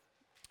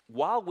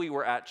while we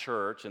were at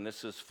church, and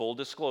this is full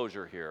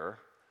disclosure here,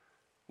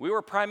 we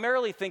were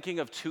primarily thinking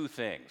of two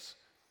things,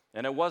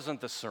 and it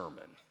wasn't the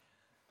sermon.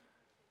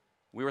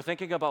 We were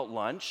thinking about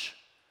lunch,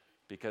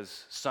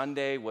 because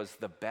Sunday was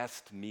the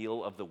best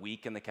meal of the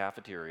week in the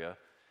cafeteria.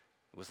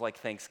 It was like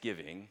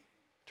Thanksgiving: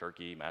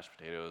 turkey, mashed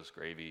potatoes,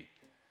 gravy,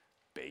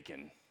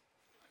 bacon.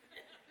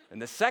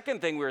 And the second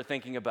thing we were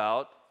thinking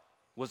about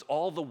was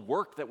all the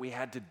work that we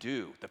had to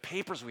do, the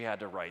papers we had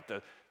to write,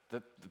 the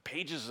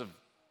pages of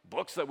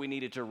books that we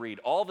needed to read,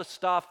 all the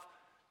stuff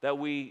that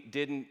we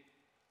didn't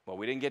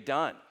get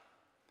done.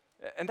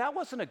 And that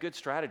wasn't a good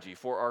strategy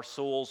for our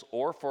souls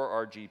or for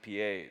our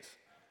GPAs.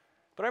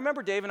 But I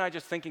remember Dave and I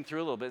just thinking through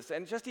a little bit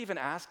and just even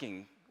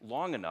asking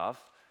long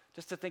enough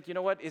just to think,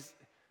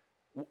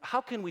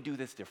 how can we do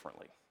this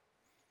differently?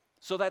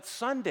 So that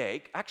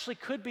Sunday actually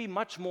could be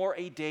much more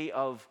a day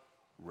of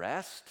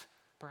rest,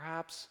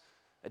 perhaps,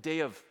 a day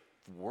of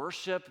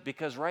worship,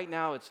 because right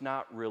now it's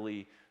not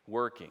really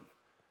working.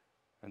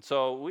 And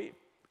so we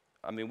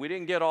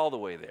didn't get all the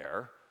way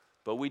there,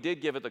 but we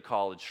did give it the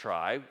college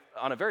try.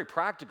 On a very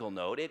practical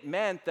note, it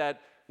meant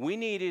that we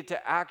needed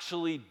to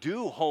actually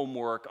do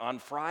homework on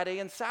Friday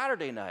and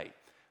Saturday night,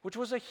 which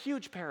was a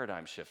huge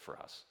paradigm shift for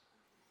us.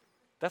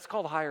 That's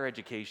called higher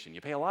education.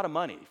 You pay a lot of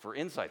money for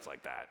insights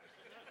like that.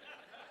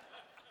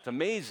 It's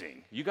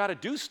amazing. You got to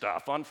do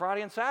stuff on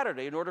Friday and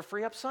Saturday in order to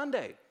free up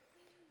Sunday.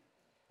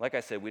 Like I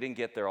said, we didn't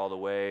get there all the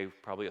way,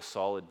 probably a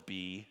solid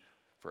B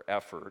for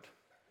effort.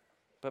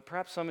 But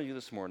perhaps some of you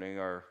this morning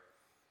are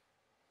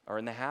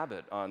in the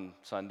habit on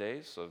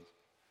Sundays of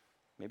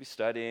maybe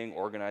studying,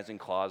 organizing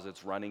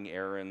closets, running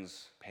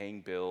errands,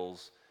 paying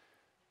bills.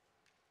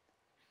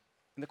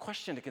 And the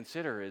question to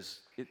consider is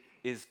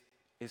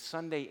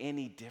Sunday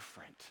any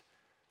different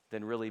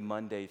than really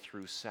Monday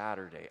through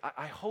Saturday?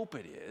 I hope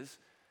it is.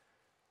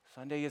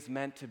 Sunday is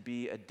meant to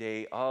be a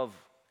day of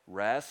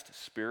rest,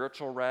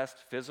 spiritual rest,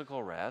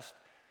 physical rest.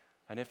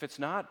 And if it's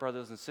not,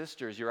 brothers and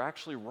sisters, you're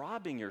actually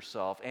robbing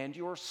yourself and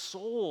your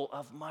soul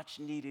of much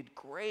needed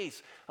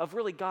grace, of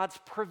really God's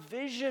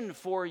provision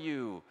for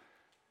you.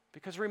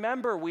 Because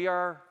remember, we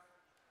are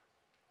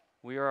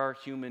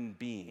human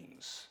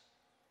beings.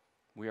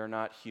 We are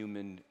not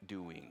human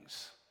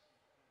doings.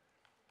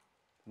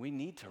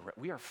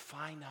 We are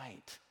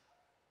finite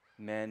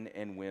men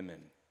and women.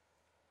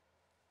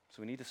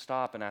 So we need to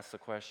stop and ask the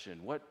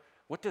question, what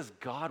does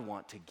God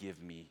want to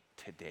give me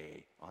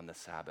today on the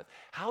Sabbath?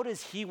 How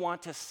does He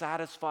want to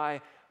satisfy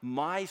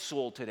my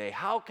soul today?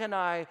 How can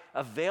I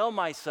avail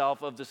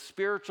myself of the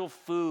spiritual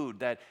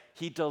food that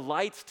He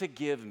delights to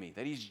give me,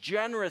 that He's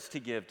generous to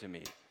give to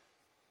me?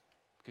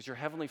 Because your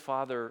Heavenly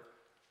Father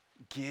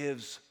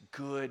gives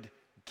good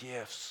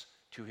gifts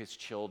to His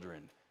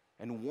children.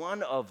 And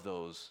one of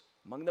those,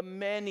 among the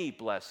many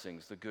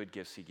blessings, the good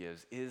gifts He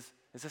gives, is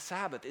a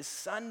Sabbath, is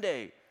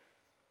Sunday.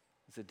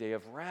 It's a day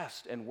of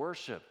rest and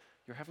worship.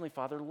 Your Heavenly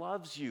Father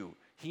loves you.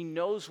 He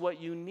knows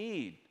what you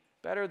need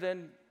better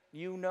than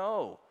you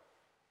know.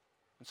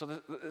 And so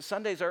the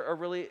Sundays are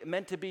really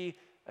meant to be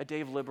a day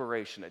of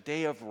liberation, a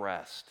day of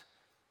rest,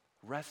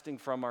 resting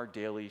from our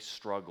daily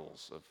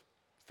struggles of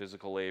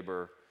physical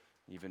labor,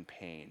 even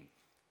pain.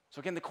 So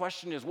again, the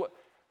question is,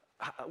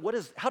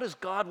 how does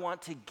God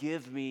want to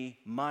give me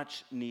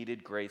much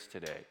needed grace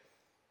today?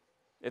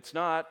 It's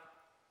not,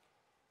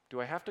 do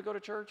I have to go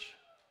to church?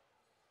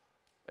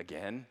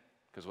 Again,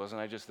 because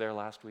wasn't I just there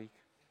last week?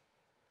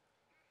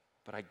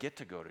 But I get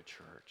to go to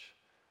church.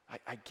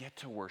 I get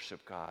to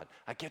worship God.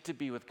 I get to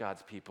be with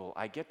God's people.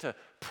 I get to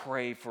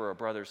pray for a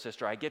brother or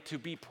sister. I get to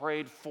be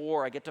prayed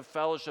for. I get to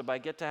fellowship. I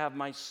get to have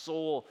my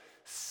soul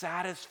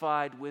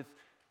satisfied with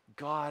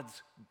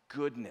God's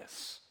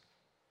goodness.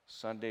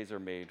 Sundays are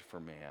made for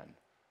man,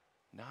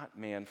 not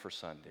man for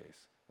Sundays.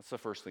 That's the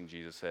first thing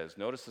Jesus says.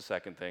 Notice the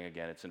second thing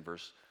again. It's in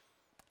verse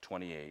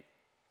 28.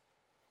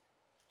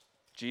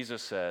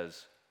 Jesus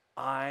says,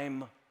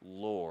 I'm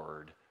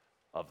Lord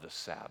of the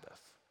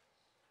Sabbath.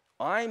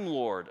 I'm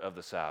Lord of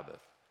the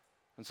Sabbath.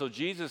 And so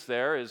Jesus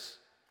there is,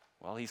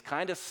 well, he's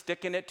kind of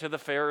sticking it to the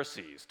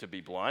Pharisees, to be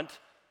blunt.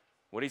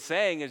 What he's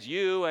saying is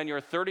you and your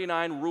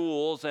 39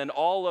 rules and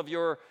all of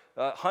your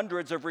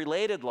hundreds of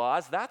related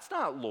laws, that's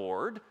not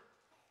Lord.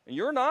 And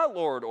you're not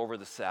Lord over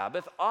the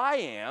Sabbath. I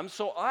am,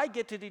 so I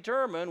get to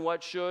determine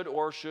what should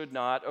or should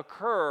not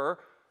occur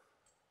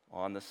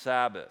on the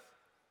Sabbath.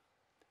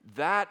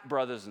 That,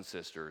 brothers and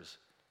sisters,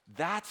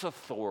 that's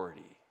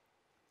authority.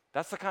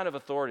 That's the kind of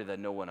authority that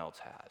no one else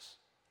has.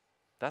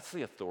 That's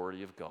the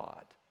authority of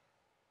God.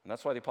 And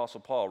that's why the Apostle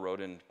Paul wrote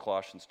in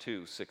Colossians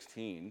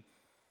 2:16,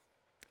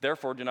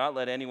 therefore do not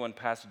let anyone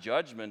pass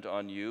judgment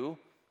on you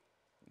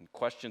in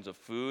questions of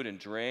food and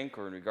drink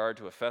or in regard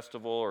to a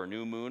festival or a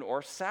new moon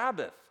or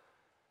Sabbath.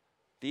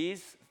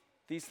 These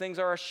things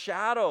are a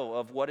shadow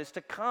of what is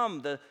to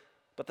come,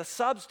 but the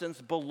substance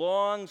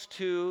belongs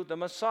to the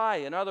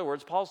Messiah. In other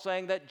words, Paul's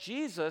saying that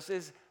Jesus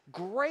is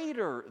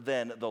greater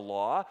than the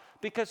law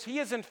because he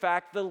is in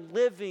fact the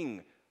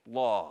living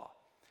law.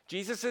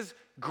 Jesus is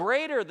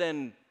greater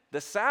than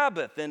the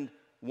Sabbath in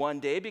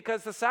one day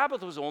because the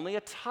Sabbath was only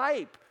a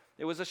type.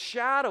 It was a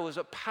shadow, it was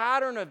a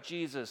pattern of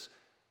Jesus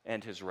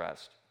and his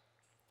rest.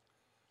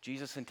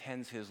 Jesus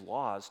intends his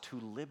laws to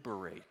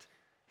liberate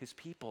his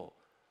people,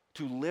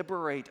 to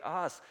liberate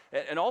us.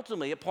 And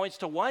ultimately, it points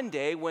to one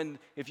day when,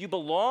 if you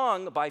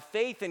belong by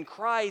faith in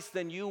Christ,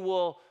 then you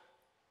will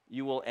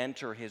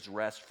enter his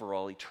rest for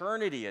all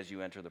eternity as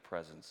you enter the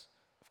presence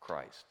of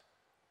Christ.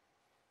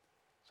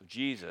 So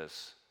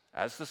Jesus,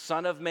 as the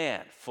Son of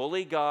Man,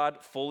 fully God,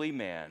 fully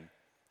man,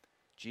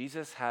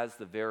 Jesus has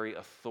the very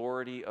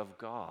authority of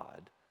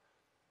God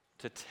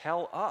to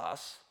tell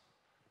us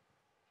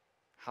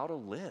how to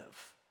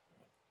live.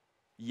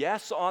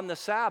 Yes, on the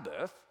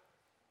Sabbath,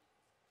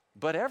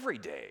 but every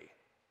day.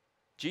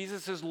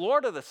 Jesus is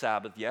Lord of the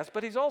Sabbath, yes,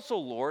 but he's also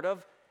Lord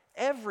of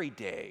every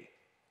day.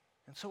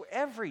 And so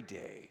every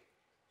day,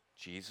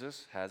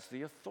 Jesus has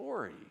the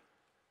authority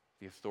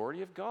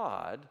of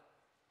God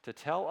to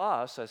tell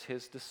us as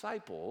his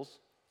disciples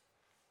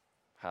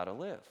how to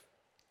live.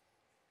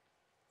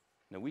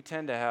 Now, we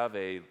tend to have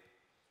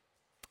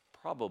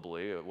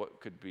probably what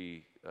could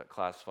be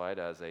classified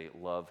as a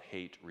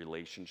love-hate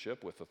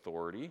relationship with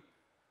authority.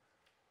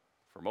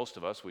 For most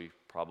of us, we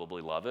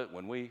probably love it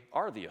when we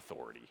are the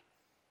authority.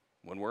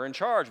 When we're in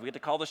charge, we get to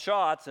call the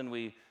shots and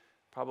we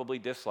probably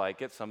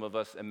dislike it, some of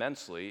us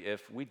immensely,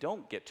 if we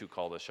don't get to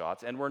call the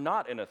shots and we're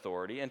not in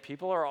authority and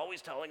people are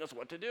always telling us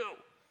what to do.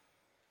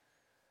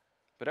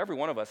 But every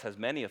one of us has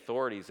many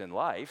authorities in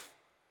life.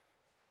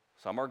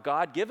 Some are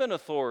God-given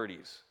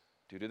authorities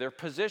due to their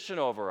position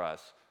over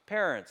us,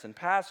 parents and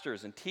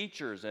pastors and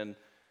teachers and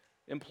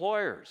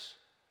employers.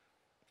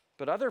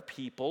 But other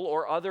people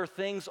or other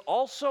things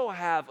also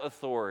have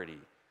authority.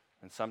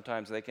 And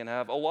sometimes they can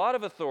have a lot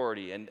of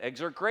authority and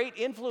exert great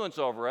influence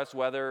over us,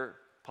 whether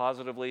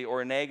positively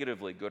or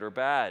negatively, good or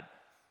bad.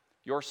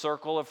 Your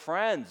circle of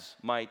friends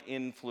might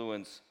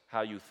influence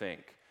how you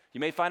think. You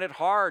may find it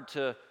hard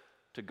to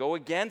go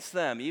against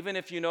them, even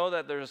if you know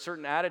that there's a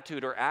certain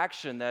attitude or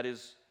action that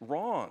is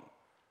wrong.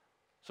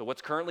 So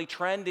what's currently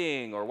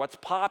trending, or what's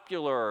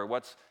popular, or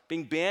what's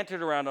being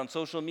bantered around on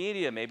social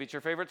media, maybe it's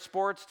your favorite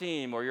sports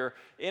team or your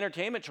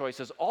entertainment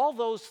choices, all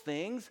those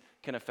things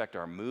can affect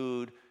our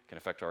mood, can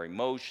affect our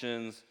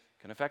emotions,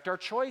 can affect our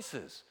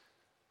choices.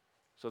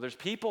 So there's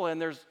people,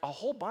 and there's a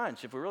whole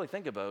bunch, if we really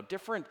think about it,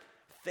 different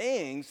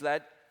things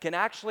that can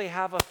actually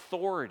have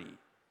authority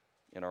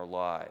in our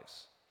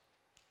lives.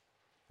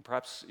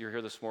 Perhaps you're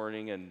here this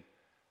morning and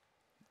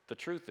the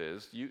truth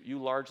is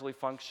you largely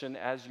function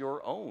as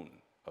your own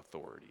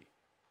authority.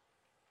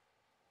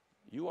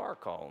 You are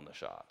calling the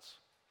shots,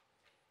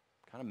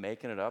 kind of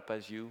making it up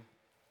as you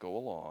go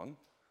along.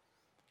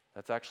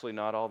 That's actually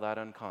not all that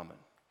uncommon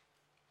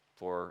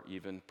for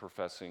even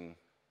professing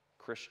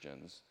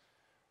Christians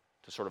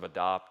to sort of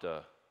adopt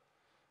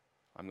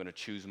I'm going to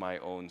choose my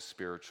own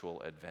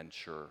spiritual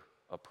adventure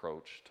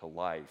approach to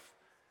life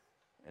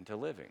and to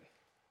living.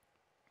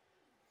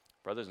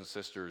 Brothers and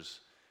sisters,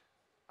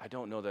 I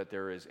don't know that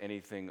there is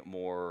anything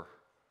more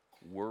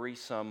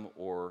worrisome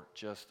or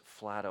just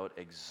flat out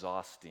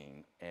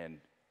exhausting and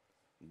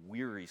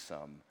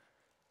wearisome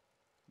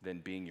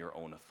than being your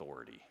own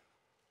authority,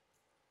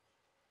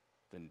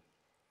 than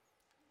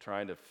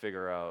trying to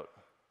figure out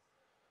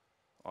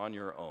on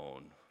your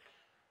own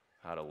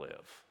how to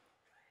live.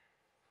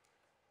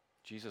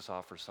 Jesus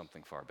offers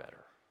something far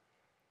better.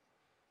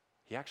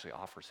 He actually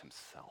offers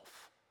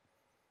himself.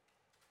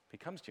 He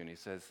comes to you and he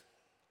says,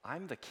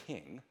 I'm the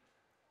king,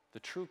 the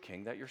true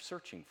king that you're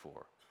searching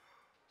for.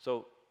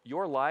 So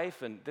your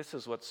life, and this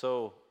is what's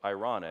so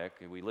ironic,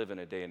 we live in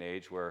a day and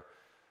age where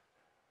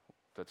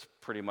that's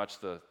pretty much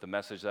the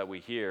message that we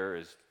hear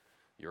is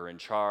you're in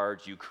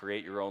charge, you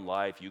create your own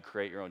life, you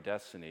create your own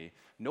destiny.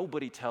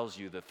 Nobody tells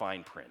you the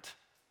fine print.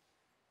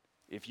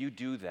 If you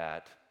do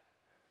that,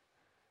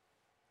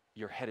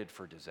 you're headed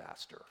for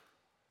disaster.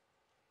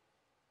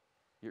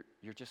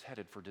 You're just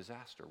headed for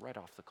disaster right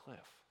off the cliff.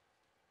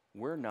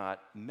 We're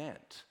not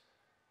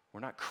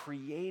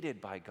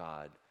created by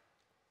God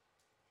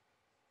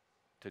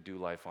to do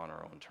life on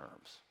our own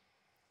terms.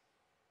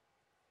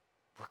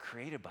 We're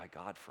created by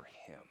God for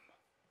him.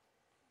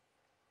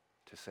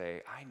 To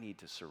say, I need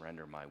to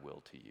surrender my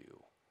will to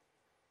you.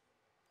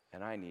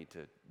 And I need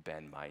to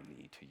bend my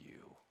knee to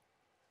you.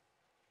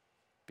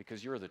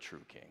 Because you're the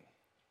true king.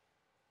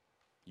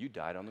 You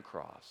died on the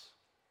cross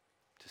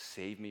to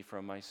save me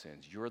from my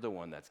sins. You're the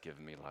one that's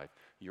given me life.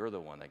 You're the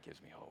one that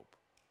gives me hope.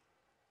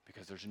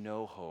 Because there's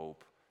no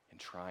hope in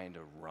trying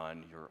to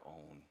run your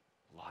own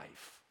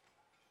life.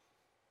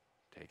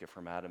 Take it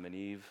from Adam and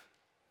Eve.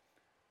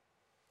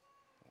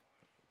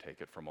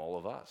 Take it from all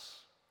of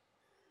us.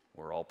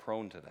 We're all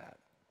prone to that.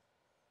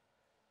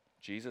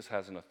 Jesus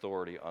has an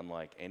authority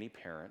unlike any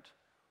parent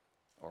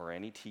or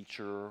any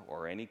teacher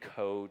or any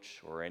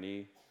coach or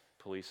any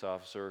police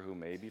officer who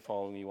may be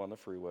following you on the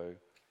freeway.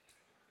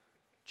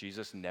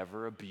 Jesus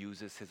never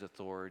abuses his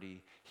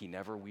authority. He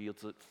never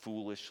wields it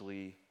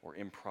foolishly or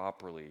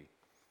improperly.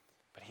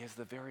 But he has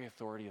the very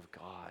authority of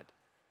God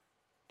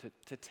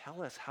to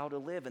tell us how to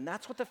live. And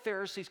that's what the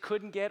Pharisees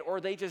couldn't get,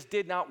 or they just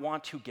did not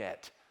want to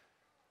get,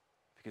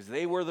 because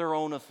they were their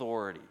own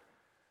authority.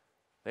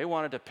 They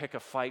wanted to pick a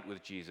fight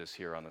with Jesus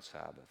here on the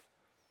Sabbath.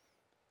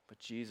 But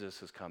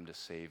Jesus has come to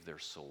save their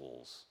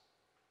souls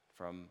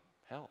from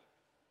hell.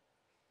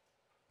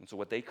 And so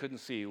what they couldn't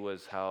see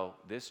was how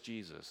this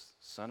Jesus,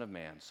 Son of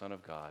Man, Son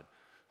of God,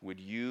 would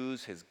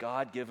use his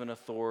God-given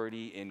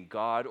authority in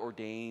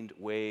God-ordained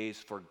ways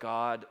for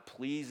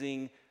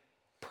God-pleasing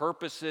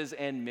purposes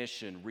and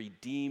mission,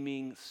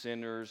 redeeming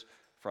sinners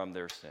from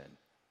their sin.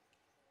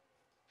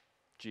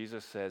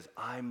 Jesus says,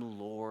 I'm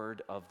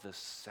Lord of the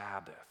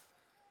Sabbath.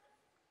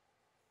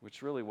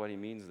 Which really what he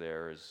means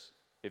there is,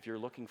 if you're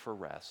looking for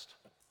rest,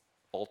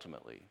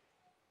 ultimately,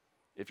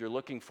 if you're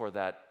looking for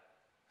that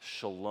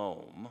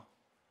shalom,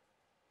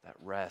 that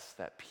rest,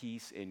 that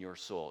peace in your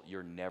soul,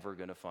 you're never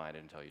going to find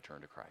it until you turn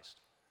to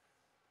Christ.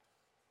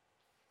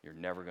 You're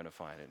never going to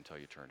find it until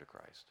you turn to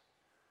Christ.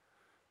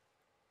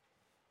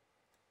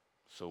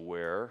 So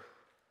where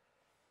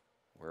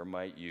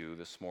might you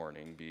this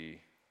morning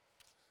be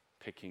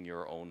picking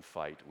your own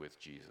fight with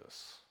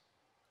Jesus?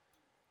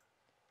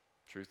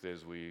 Truth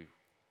is, we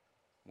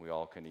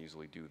all can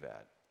easily do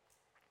that.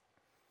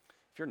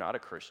 If you're not a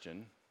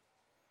Christian,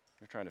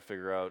 you're trying to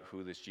figure out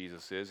who this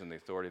Jesus is and the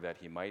authority that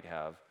he might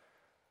have,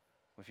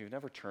 if you've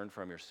never turned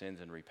from your sins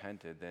and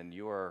repented, then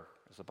you are,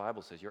 as the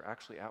Bible says, you're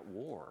actually at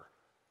war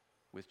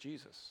with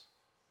Jesus.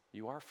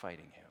 You are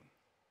fighting him.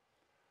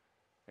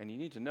 And you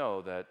need to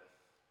know that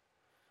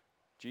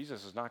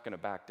Jesus is not going to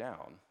back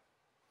down.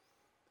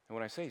 And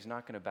when I say he's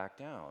not going to back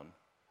down,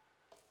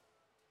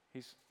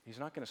 he's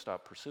not going to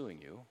stop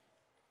pursuing you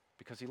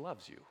because he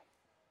loves you,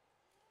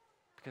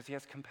 because he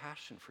has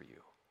compassion for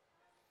you,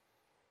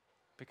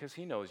 because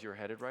he knows you're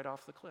headed right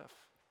off the cliff.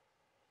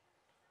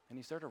 And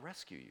he's there to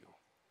rescue you.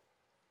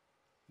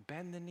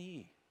 Bend the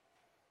knee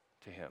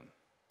to him.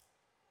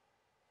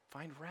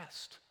 Find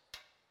rest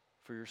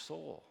for your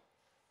soul.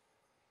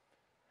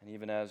 And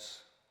even as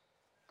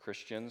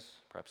Christians,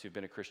 perhaps you've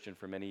been a Christian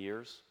for many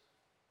years,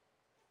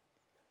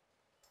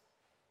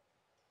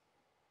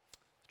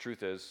 the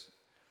truth is,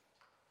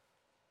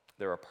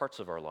 there are parts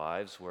of our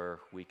lives where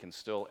we can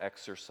still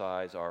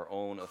exercise our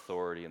own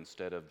authority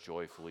instead of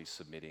joyfully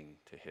submitting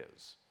to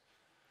his.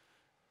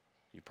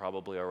 You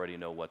probably already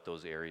know what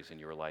those areas in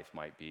your life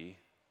might be.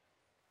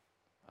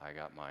 I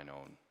got mine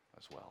own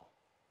as well.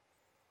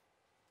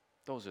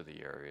 Those are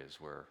the areas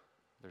where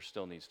there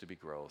still needs to be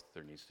growth,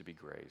 there needs to be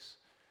grace.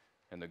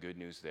 And the good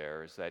news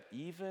there is that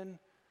even,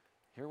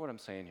 hear what I'm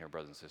saying here,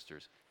 brothers and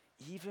sisters,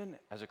 even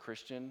as a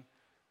Christian,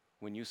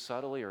 when you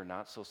subtly or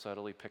not so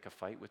subtly pick a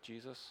fight with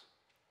Jesus,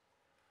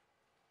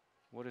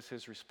 what is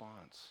his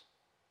response?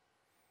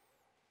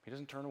 He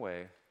doesn't turn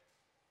away.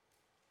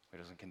 He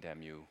doesn't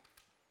condemn you.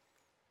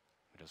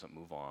 He doesn't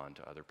move on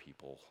to other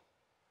people,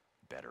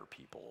 better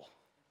people.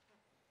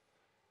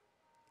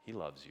 He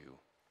loves you.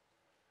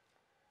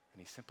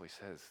 And he simply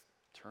says,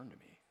 turn to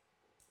me.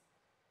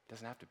 It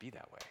doesn't have to be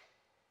that way.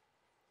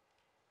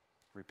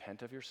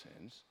 Repent of your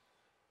sins,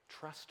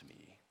 trust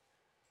me,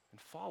 and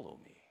follow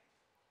me.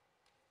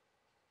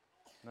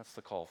 And that's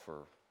the call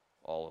for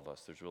all of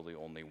us. There's really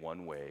only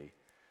one way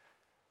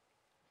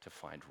to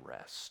find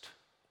rest.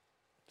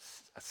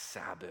 A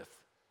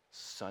Sabbath,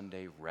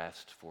 Sunday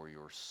rest for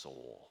your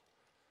soul.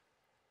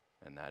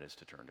 And that is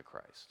to turn to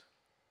Christ.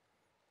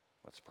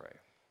 Let's pray.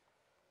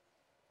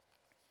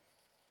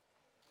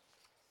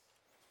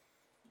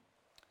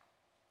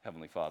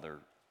 Heavenly Father,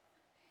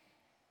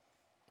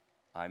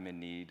 I'm in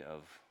need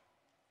of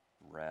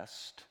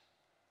rest,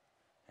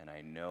 and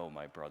I know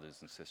my brothers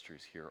and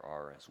sisters here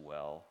are as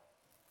well.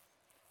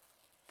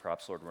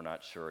 Perhaps, Lord, we're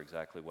not sure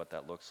exactly what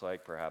that looks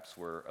like. Perhaps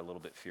we're a little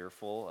bit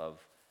fearful of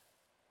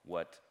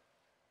what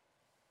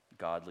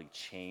godly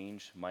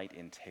change might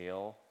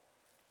entail.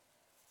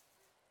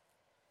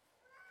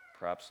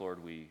 Perhaps,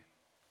 Lord, we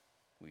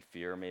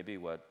fear maybe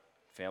what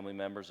family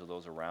members or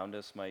those around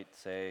us might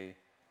say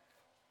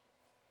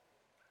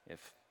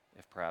if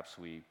perhaps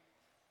we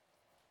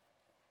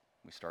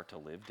start to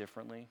live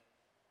differently.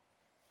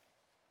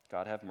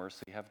 God, have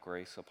mercy, have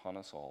grace upon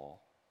us all.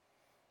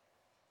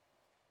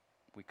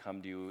 We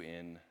come to you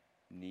in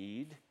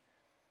need,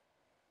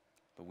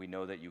 but we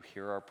know that you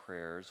hear our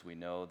prayers. We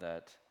know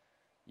that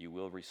you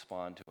will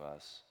respond to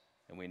us.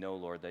 And we know,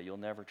 Lord, that you'll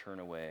never turn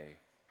away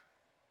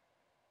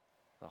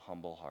the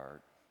humble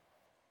heart,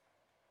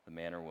 the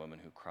man or woman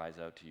who cries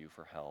out to you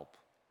for help,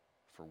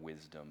 for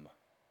wisdom,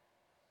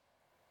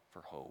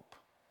 for hope.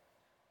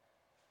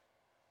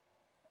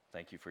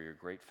 Thank you for your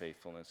great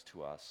faithfulness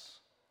to us.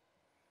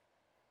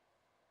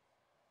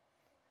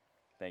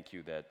 Thank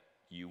you that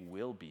you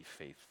will be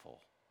faithful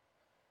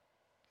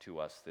to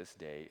us this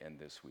day and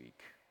this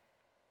week.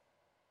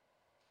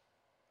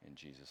 In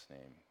Jesus'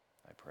 name,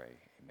 I pray,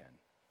 amen.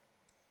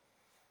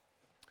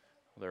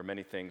 Well, there are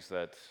many things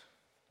that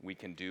we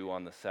can do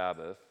on the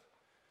Sabbath,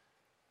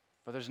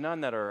 but there's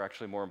none that are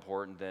actually more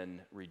important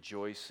than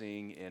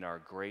rejoicing in our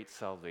great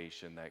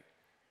salvation that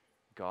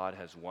God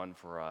has won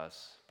for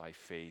us by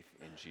faith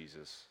in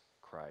Jesus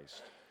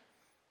Christ.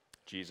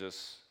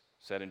 Jesus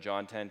said in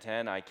John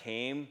 10:10, I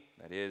came,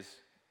 that is,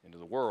 into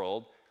the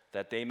world,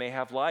 that they may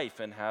have life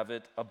and have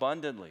it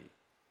abundantly.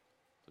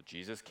 So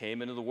Jesus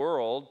came into the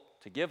world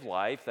to give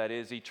life, that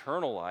is,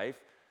 eternal life,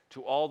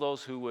 to all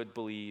those who would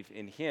believe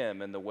in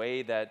him. And the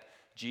way that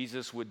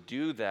Jesus would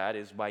do that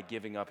is by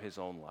giving up his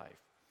own life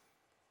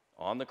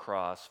on the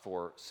cross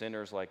for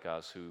sinners like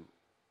us who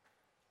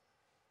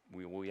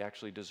we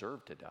actually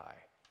deserved to die.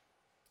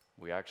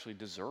 We actually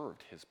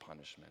deserved his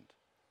punishment.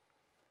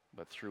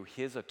 But through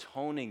his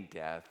atoning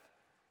death,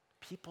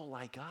 people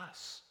like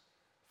us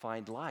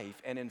find life.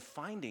 And in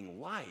finding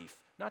life,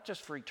 not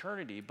just for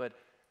eternity, but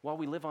while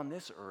we live on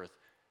this earth,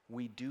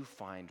 we do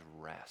find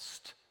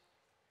rest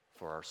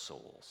for our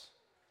souls.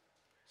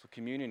 So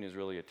communion is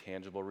really a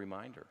tangible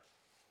reminder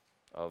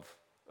of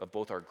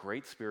both our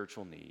great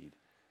spiritual need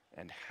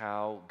and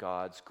how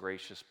God's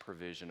gracious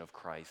provision of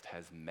Christ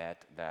has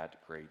met that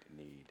great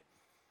need.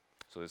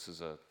 So this is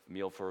a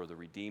meal for the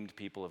redeemed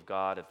people of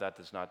God. If that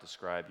does not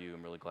describe you,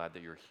 I'm really glad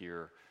that you're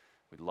here.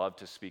 We'd love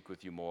to speak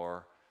with you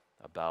more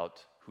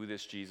about who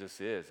this Jesus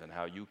is and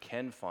how you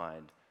can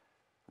find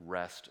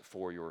rest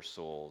for your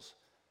souls.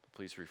 But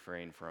please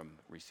refrain from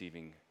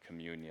receiving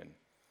communion.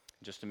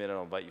 In just a minute,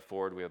 I'll invite you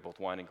forward. We have both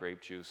wine and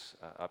grape juice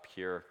up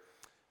here.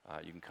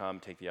 You can come,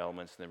 take the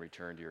elements, and then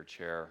return to your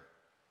chair.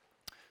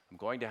 I'm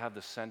going to have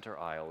the center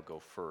aisle go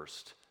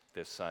first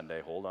this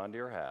Sunday. Hold on to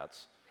your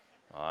hats.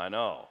 I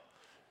know.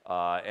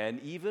 And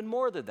even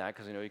more than that,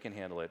 because I know you can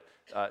handle it,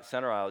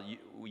 center aisle,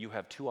 you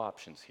have two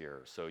options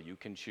here. So you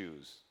can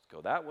choose,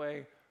 go that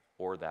way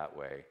or that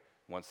way.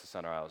 Once the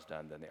center aisle is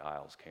done, then the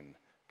aisles can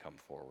come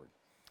forward.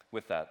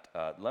 With that,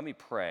 let me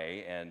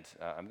pray, and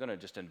I'm going to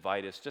just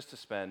invite us just to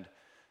spend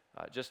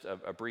just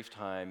a brief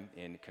time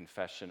in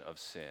confession of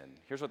sin.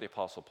 Here's what the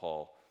Apostle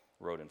Paul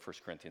wrote in 1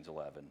 Corinthians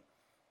 11.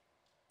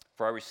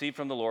 For I received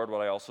from the Lord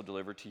what I also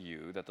delivered to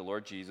you, that the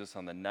Lord Jesus,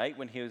 on the night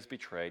when he was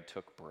betrayed,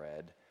 took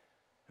bread,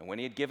 and when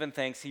he had given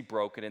thanks, he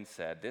broke it and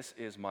said, "This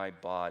is my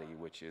body,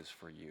 which is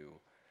for you.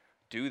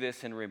 Do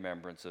this in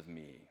remembrance of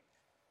me."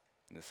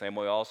 In the same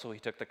way also he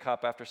took the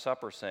cup after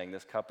supper, saying,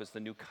 "This cup is the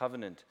new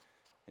covenant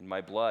in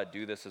my blood.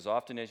 Do this as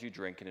often as you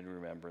drink it in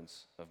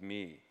remembrance of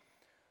me.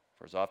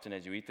 For as often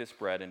as you eat this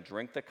bread and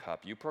drink the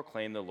cup, you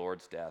proclaim the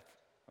Lord's death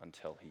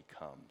until he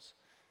comes.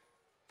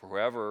 For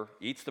whoever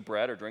eats the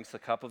bread or drinks the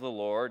cup of the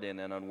Lord in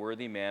an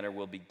unworthy manner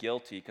will be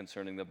guilty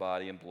concerning the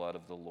body and blood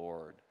of the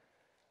Lord.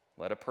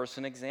 Let a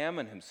person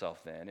examine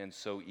himself then, and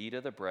so eat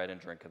of the bread and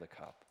drink of the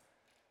cup.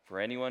 For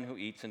anyone who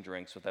eats and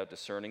drinks without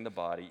discerning the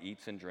body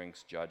eats and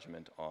drinks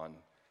judgment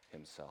on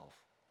himself."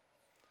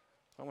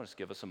 I want to just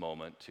give us a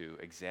moment to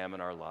examine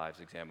our lives,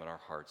 examine our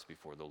hearts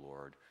before the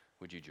Lord.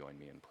 Would you join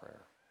me in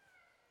prayer?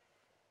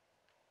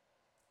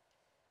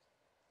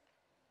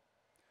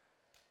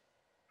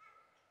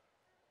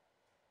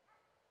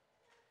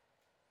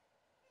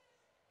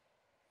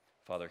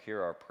 Father,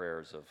 hear our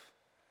prayers of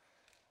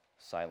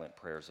silent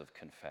prayers of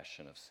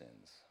confession of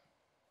sins.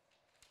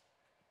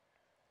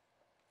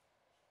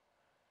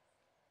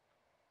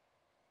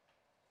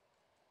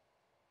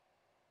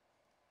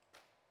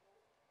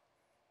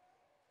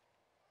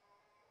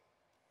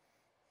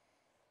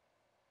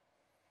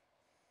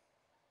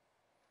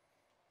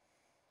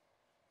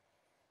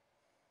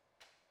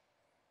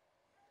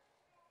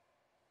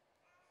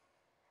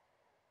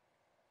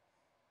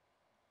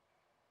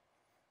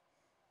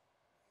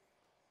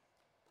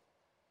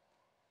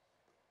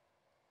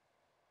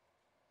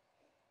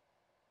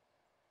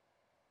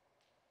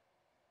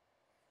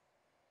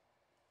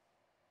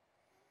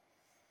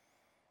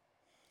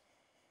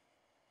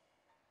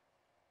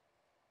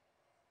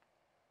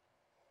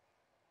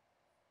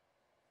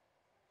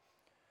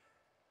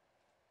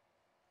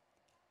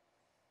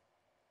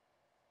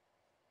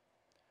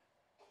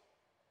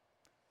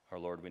 Our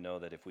Lord, we know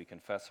that if we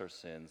confess our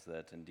sins,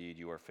 that indeed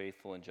you are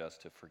faithful and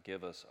just to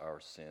forgive us our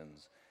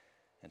sins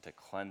and to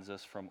cleanse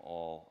us from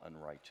all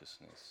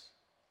unrighteousness.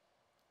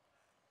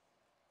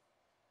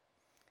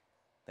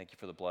 Thank you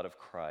for the blood of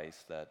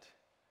Christ that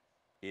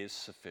is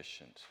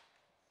sufficient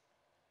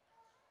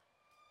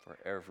for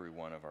every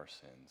one of our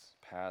sins,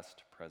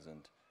 past,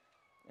 present,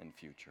 and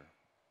future.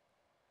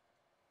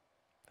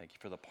 Thank you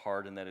for the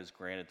pardon that is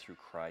granted through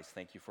Christ.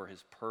 Thank you for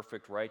his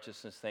perfect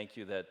righteousness. Thank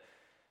you that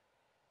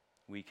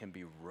we can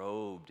be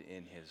robed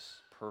in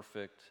his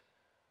perfect,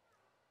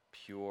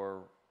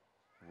 pure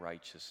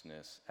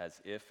righteousness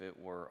as if it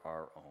were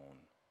our own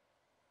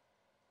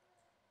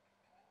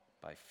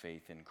by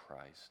faith in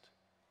Christ.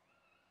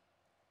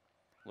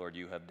 Lord,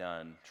 you have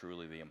done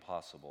truly the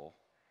impossible.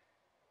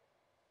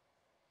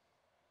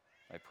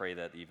 I pray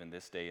that even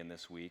this day and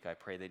this week, I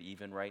pray that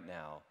even right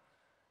now,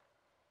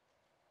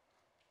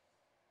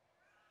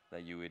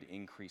 that you would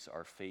increase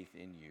our faith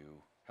in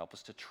you. Help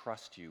us to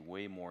trust you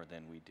way more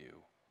than we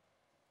do.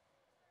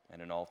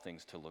 And in all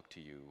things to look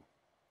to you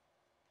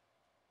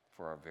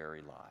for our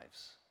very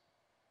lives.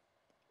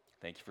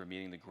 Thank you for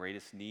meeting the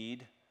greatest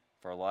need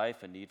for our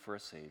life, a need for a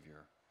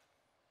Savior.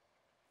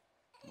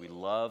 We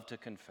love to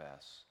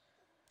confess,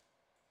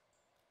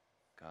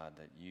 God,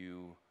 that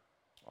you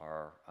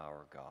are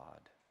our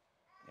God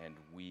and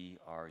we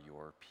are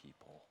your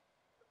people.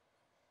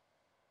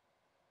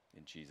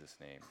 In Jesus'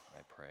 name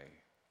I pray,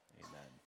 amen.